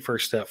interesting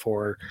first step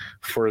for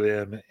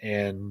them,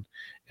 and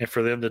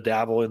for them to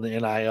dabble in the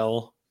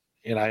NIL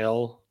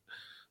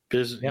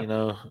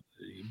business,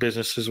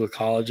 businesses with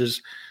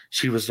colleges.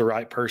 She was the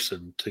right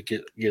person to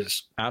get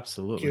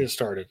it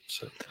started.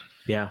 So.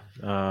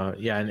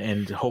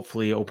 And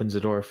hopefully opens the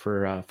door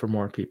for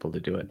more people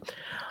to do it.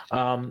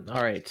 All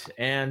right,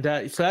 and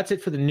so that's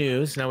it for the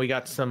news. Now we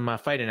got some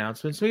fight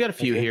announcements. We got a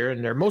few here,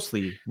 and they're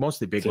mostly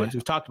big ones.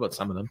 We've talked about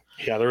some of them.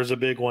 Yeah, there was a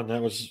big one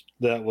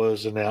that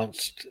was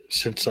announced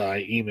since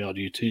I emailed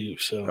you too.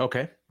 So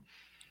okay.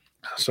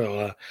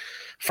 So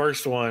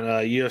first one,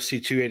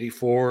 UFC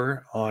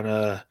 284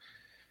 on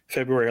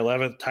February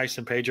 11th,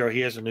 Tyson Pedro, he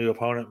has a new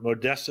opponent.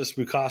 Modestas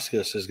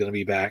Bukauskas is going to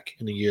be back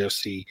in the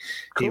UFC.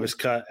 Cool. He was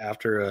cut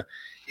after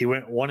he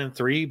went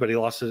 1-3, but he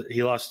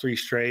lost 3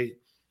 straight.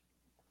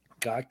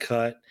 Got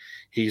cut.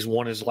 He's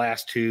won his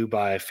last 2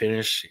 by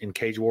finish in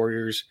Cage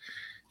Warriors.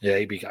 Yeah,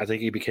 I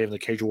think he became the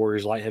Cage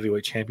Warriors light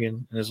heavyweight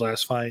champion in his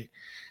last fight.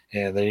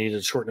 And they needed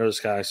a short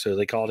notice guy, so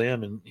they called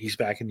him, and he's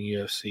back in the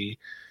UFC.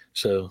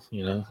 So,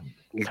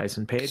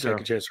 Tyson Pedro.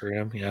 Second chance for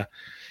him. Yeah.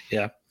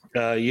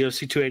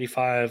 UFC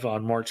 285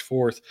 on March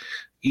 4th.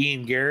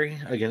 Ian Gary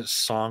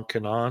against Song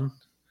Kanan.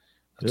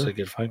 That's a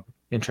good fight.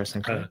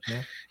 Interesting fight.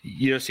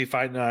 UFC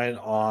Fight Night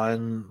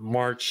on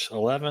March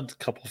 11th. A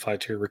couple of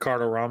fights here.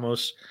 Ricardo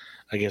Ramos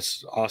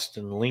against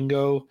Austin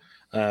Lingo.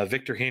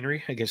 Victor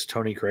Henry against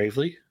Tony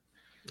Gravely.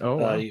 Oh,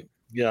 wow. The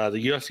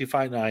UFC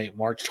Fight Night,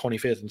 March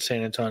 25th in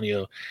San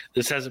Antonio.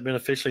 This hasn't been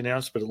officially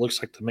announced, but it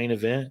looks like the main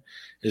event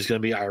is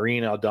going to be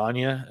Irene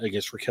Aldana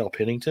against Raquel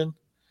Pennington.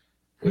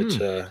 Which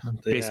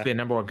basically a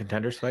number one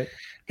contenders fight.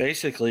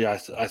 Basically,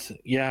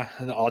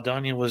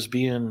 Aldana was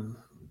being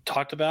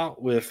talked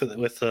about with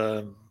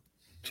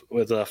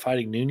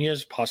fighting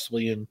Nunez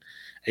possibly in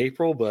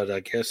April, but I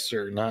guess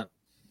they're not.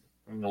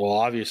 Well,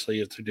 obviously,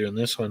 if they're doing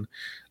this one,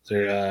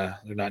 they're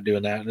not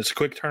doing that. And it's a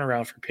quick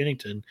turnaround for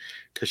Pennington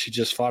because she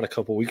just fought a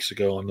couple weeks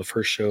ago on the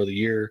first show of the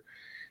year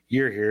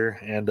here,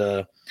 and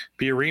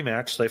be a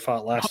rematch. They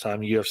fought last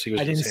time. UFC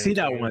was. I didn't see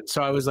that one,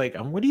 so I was like,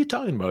 "What are you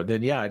talking about?"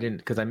 Then I didn't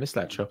because I missed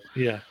that show.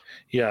 They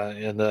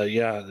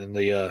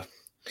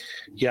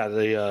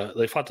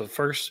fought the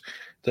first.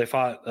 They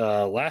fought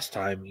last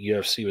time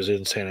UFC was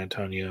in San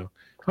Antonio.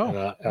 Oh,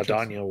 and,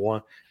 Adanya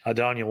won.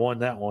 Adanya won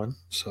that one.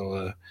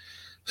 So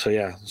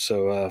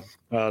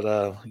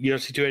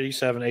UFC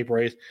 287,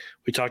 April 8th.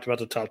 We talked about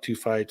the top 2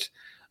 fights.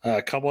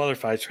 A couple other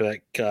fights for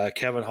that.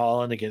 Kevin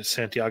Holland against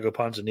Santiago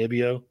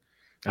Ponzinibbio.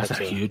 That's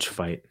a huge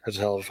fight. That's a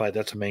hell of a fight.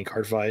 That's a main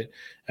card fight.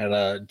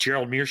 And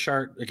Gerald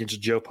Meerschaert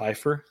against Joe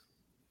Pyfer.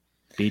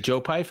 Beat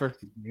Joe Pyfer.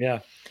 Yeah.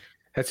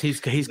 He's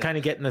kind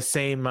of getting the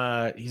same.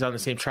 He's on the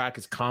same track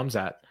as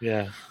Khamzat.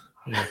 Yeah.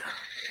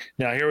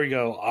 Now here we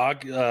go.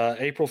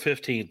 April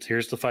 15th.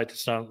 Here's the fight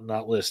that's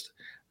not listed.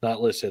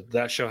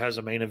 That show has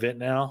a main event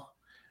now.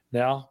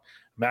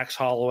 Max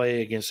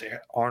Holloway against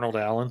Arnold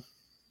Allen.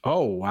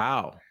 Oh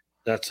wow,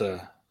 that's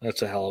a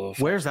hell of a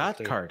fight. Where's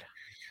that card?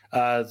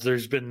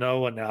 There's been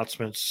no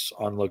announcements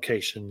on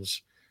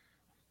locations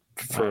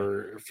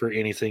for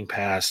anything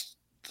past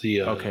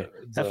the. Okay,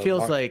 that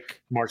feels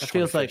like March. That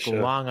feels like show.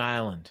 Long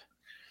Island.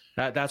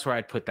 That's where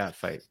I'd put that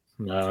fight.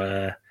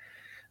 I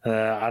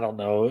don't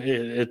know.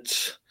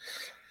 It's.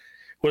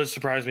 Would it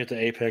surprise me if the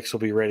Apex will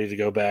be ready to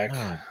go back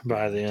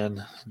by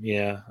then?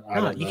 Yeah.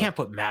 You can't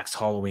put Max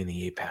Holloway in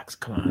the Apex.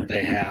 Come on.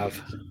 They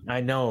have.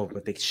 I know,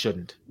 but they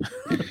shouldn't.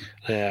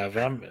 They have.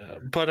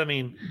 But, I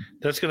mean,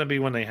 that's going to be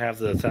when they have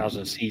the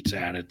 1,000 seats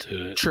added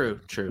to it. True.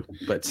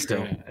 But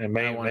still. And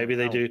maybe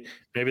they do.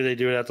 Maybe they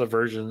do it at the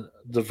Virgin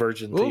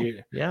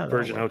Theater,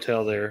 Virgin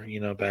Hotel there,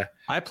 back.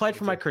 I applied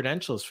for my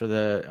credentials for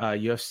the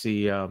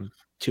UFC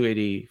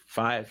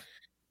 285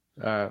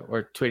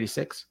 or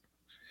 286,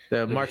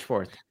 the March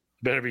 4th.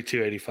 Better be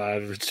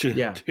 285.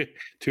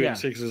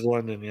 286 is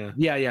London.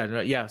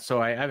 Yeah.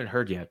 So I haven't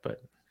heard yet,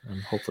 but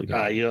I'm hopefully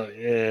going.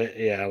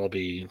 It'll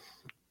be.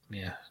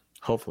 Yeah.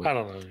 Hopefully. I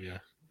don't know. Yeah.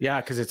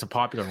 Yeah, because it's a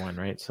popular one,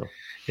 right? So.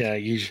 Yeah.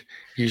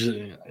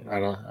 Usually, I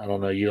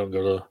don't know. You don't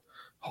go to a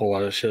whole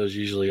lot of shows.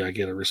 Usually, I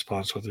get a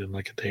response within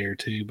like a day or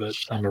two, but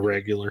I'm a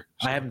regular.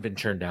 So. I haven't been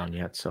turned down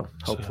yet, so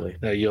hopefully.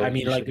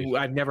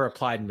 I've never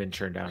applied and been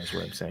turned down. Is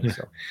what I'm saying.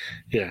 So.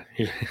 Yeah.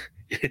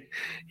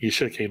 You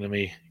should have came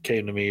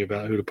to me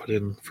about who to put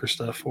in for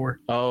stuff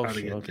for. Oh,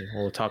 okay. Well,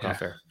 we'll talk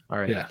off air. All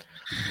right. Yeah.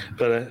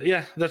 But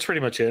that's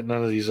pretty much it.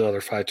 None of these other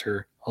fights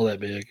are all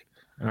that big.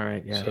 All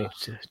right. Yeah.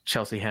 So,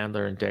 Chelsea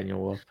Handler and Daniel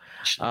Wolf.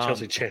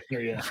 Chelsea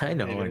Chandler. Yeah. I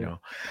know.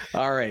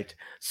 All right.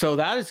 So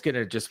that is going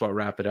to just about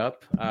wrap it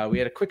up. We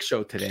had a quick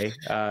show today.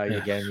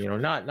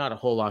 Again, not a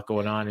whole lot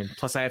going on. And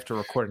plus I have to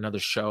record another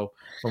show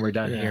when we're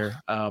done here.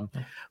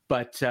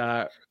 But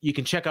you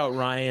can check out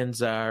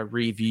Ryan's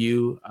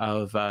review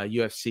of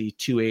UFC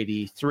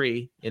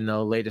 283 in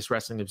the latest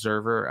Wrestling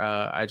Observer.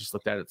 I just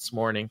looked at it this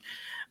morning,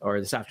 or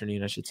this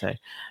afternoon, I should say.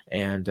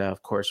 And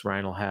of course,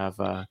 Ryan will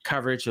have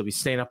coverage. He'll be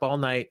staying up all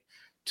night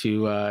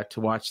to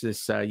watch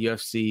this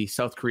UFC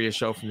South Korea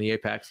show from the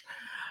Apex.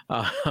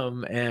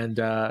 And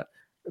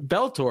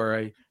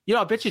Bellator,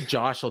 I bet you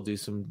Josh will do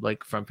some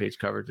like front page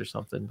coverage or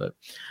something, but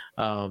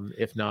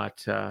if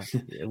not,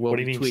 we'll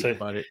tweet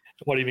about it.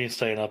 What do you mean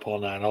staying up all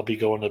night? I'll be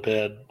going to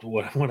bed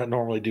when I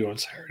normally do on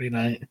Saturday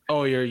night.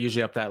 Oh, you're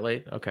usually up that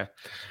late? Okay.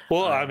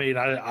 Well, I mean,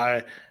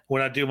 I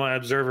when I do my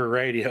Observer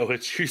radio,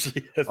 it's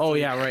usually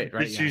right.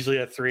 It's usually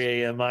at 3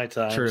 a.m. my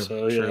time.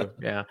 True.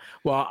 Yeah.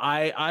 Well,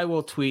 I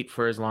will tweet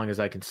for as long as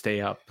I can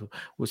stay up,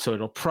 so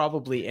it'll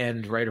probably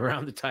end right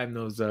around the time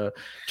those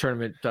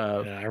tournament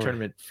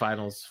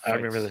finals.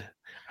 Fights.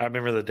 I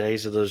remember the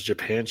days of those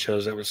Japan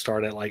shows that would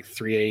start at like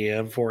 3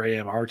 a.m., 4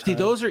 a.m. our time. See,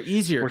 those are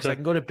easier because I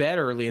can go to bed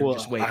early and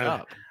just wake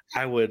up.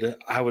 I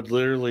would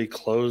literally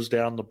close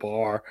down the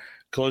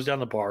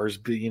bars,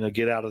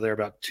 get out of there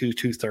about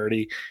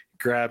 2:30,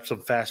 grab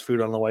some fast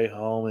food on the way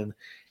home,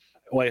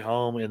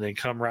 and then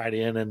come right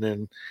in, and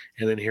then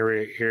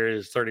here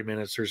is 30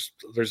 minutes.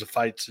 There's a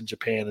fights in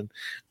Japan, and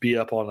be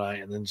up all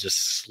night, and then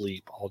just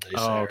sleep all day.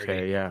 Saturday.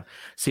 Okay, yeah.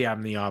 See,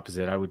 I'm the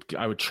opposite. I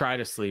would try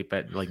to sleep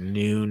at like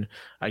noon.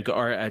 I'd go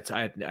or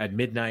at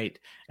midnight,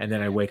 and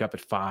then I wake up at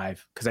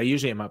 5 because I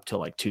usually am up till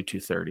like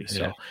 2:30.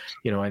 So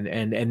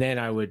and then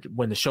I would,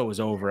 when the show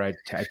was over, I'd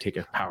take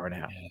a power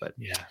nap. But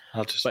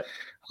I'll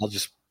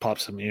just pop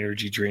some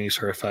energy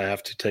drinks, or if I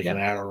have to take an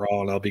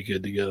Adderall, and I'll be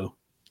good to go.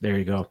 There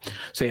you go.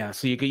 So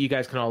you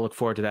guys can all look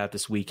forward to that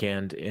this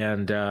weekend,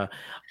 and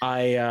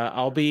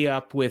I'll be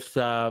up with.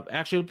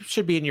 Actually, it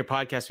should be in your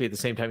podcast feed at the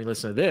same time you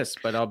listen to this,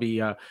 but I'll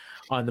be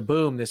on the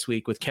Boom this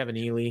week with Kevin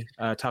Ely,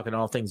 talking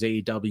all things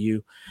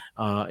AEW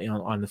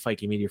on the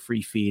Viking Media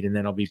free feed, and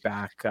then I'll be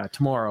back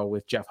tomorrow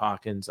with Jeff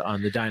Hawkins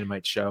on the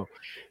Dynamite show,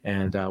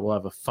 and we'll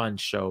have a fun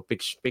show,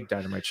 big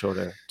Dynamite show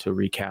to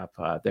recap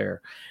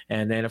there.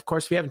 And then, of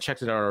course, if you haven't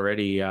checked it out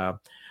already.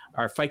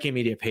 our Fight Game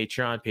Media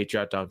Patreon,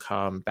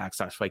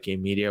 patreon.com/Fight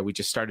Game Media. We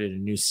just started a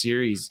new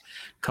series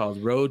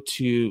called Road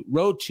to,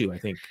 I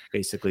think.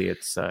 Basically,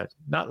 it's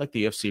not like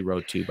the UFC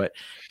Road to, but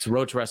it's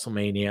Road to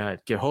WrestleMania.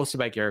 Hosted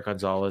by Garrett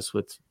Gonzalez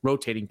with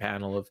rotating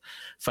panel of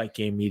Fight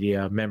Game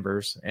Media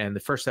members. And the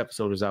first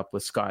episode was up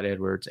with Scott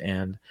Edwards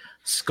and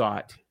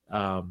Scott,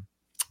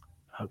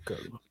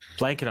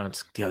 blanket on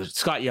the other,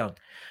 Scott Young.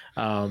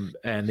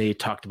 And they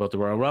talked about the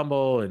Royal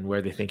Rumble and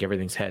where they think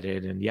everything's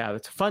headed. And yeah,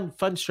 that's a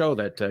fun show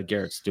that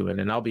Garrett's doing.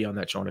 And I'll be on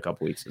that show in a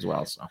couple weeks as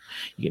well. So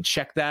you can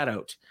check that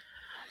out.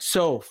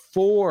 So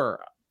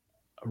for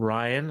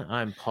Ryan,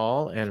 I'm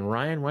Paul. And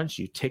Ryan, why don't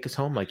you take us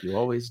home like you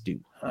always do?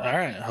 All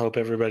right. I hope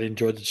everybody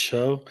enjoyed the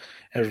show.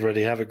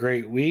 Everybody have a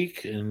great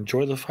week.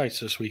 Enjoy the fights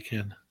this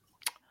weekend.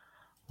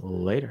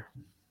 Later.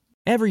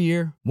 Every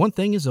year, one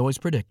thing is always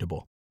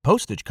predictable.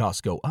 Postage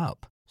costs go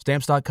up.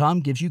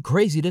 Stamps.com gives you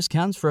crazy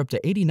discounts for up to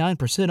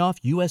 89%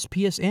 off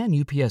USPS and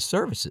UPS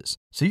services,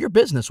 so your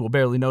business will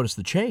barely notice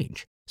the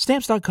change.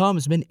 Stamps.com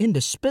has been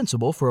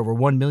indispensable for over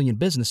 1 million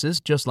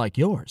businesses just like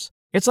yours.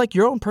 It's like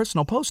your own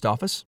personal post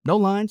office. No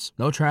lines,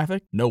 no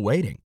traffic, no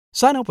waiting.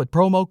 Sign up with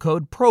promo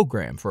code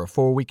PROGRAM for a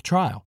 4-week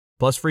trial,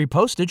 plus free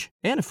postage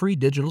and a free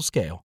digital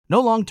scale. No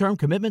long-term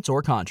commitments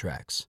or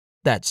contracts.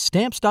 That's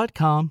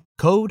Stamps.com,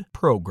 code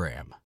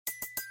PROGRAM.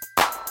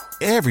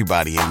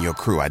 Everybody in your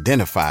crew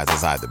identifies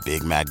as either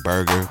Big Mac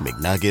Burger,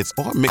 McNuggets,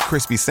 or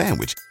McCrispy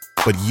Sandwich.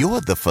 But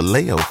you're the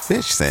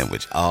Filet-O-Fish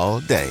Sandwich all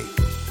day.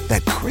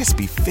 That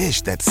crispy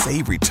fish, that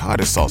savory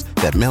tartar sauce,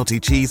 that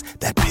melty cheese,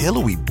 that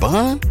pillowy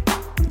bun.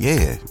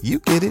 Yeah, you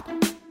get it.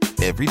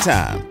 Every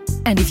time.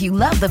 And if you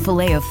love the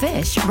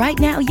Filet-O-Fish, right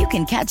now you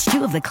can catch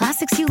 2 of the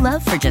classics you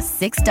love for just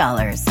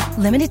 $6.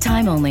 Limited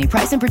time only.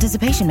 Price and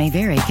participation may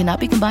vary. Cannot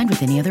be combined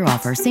with any other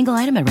offer. Single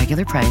item at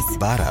regular price.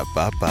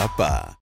 Ba-da-ba-ba-ba.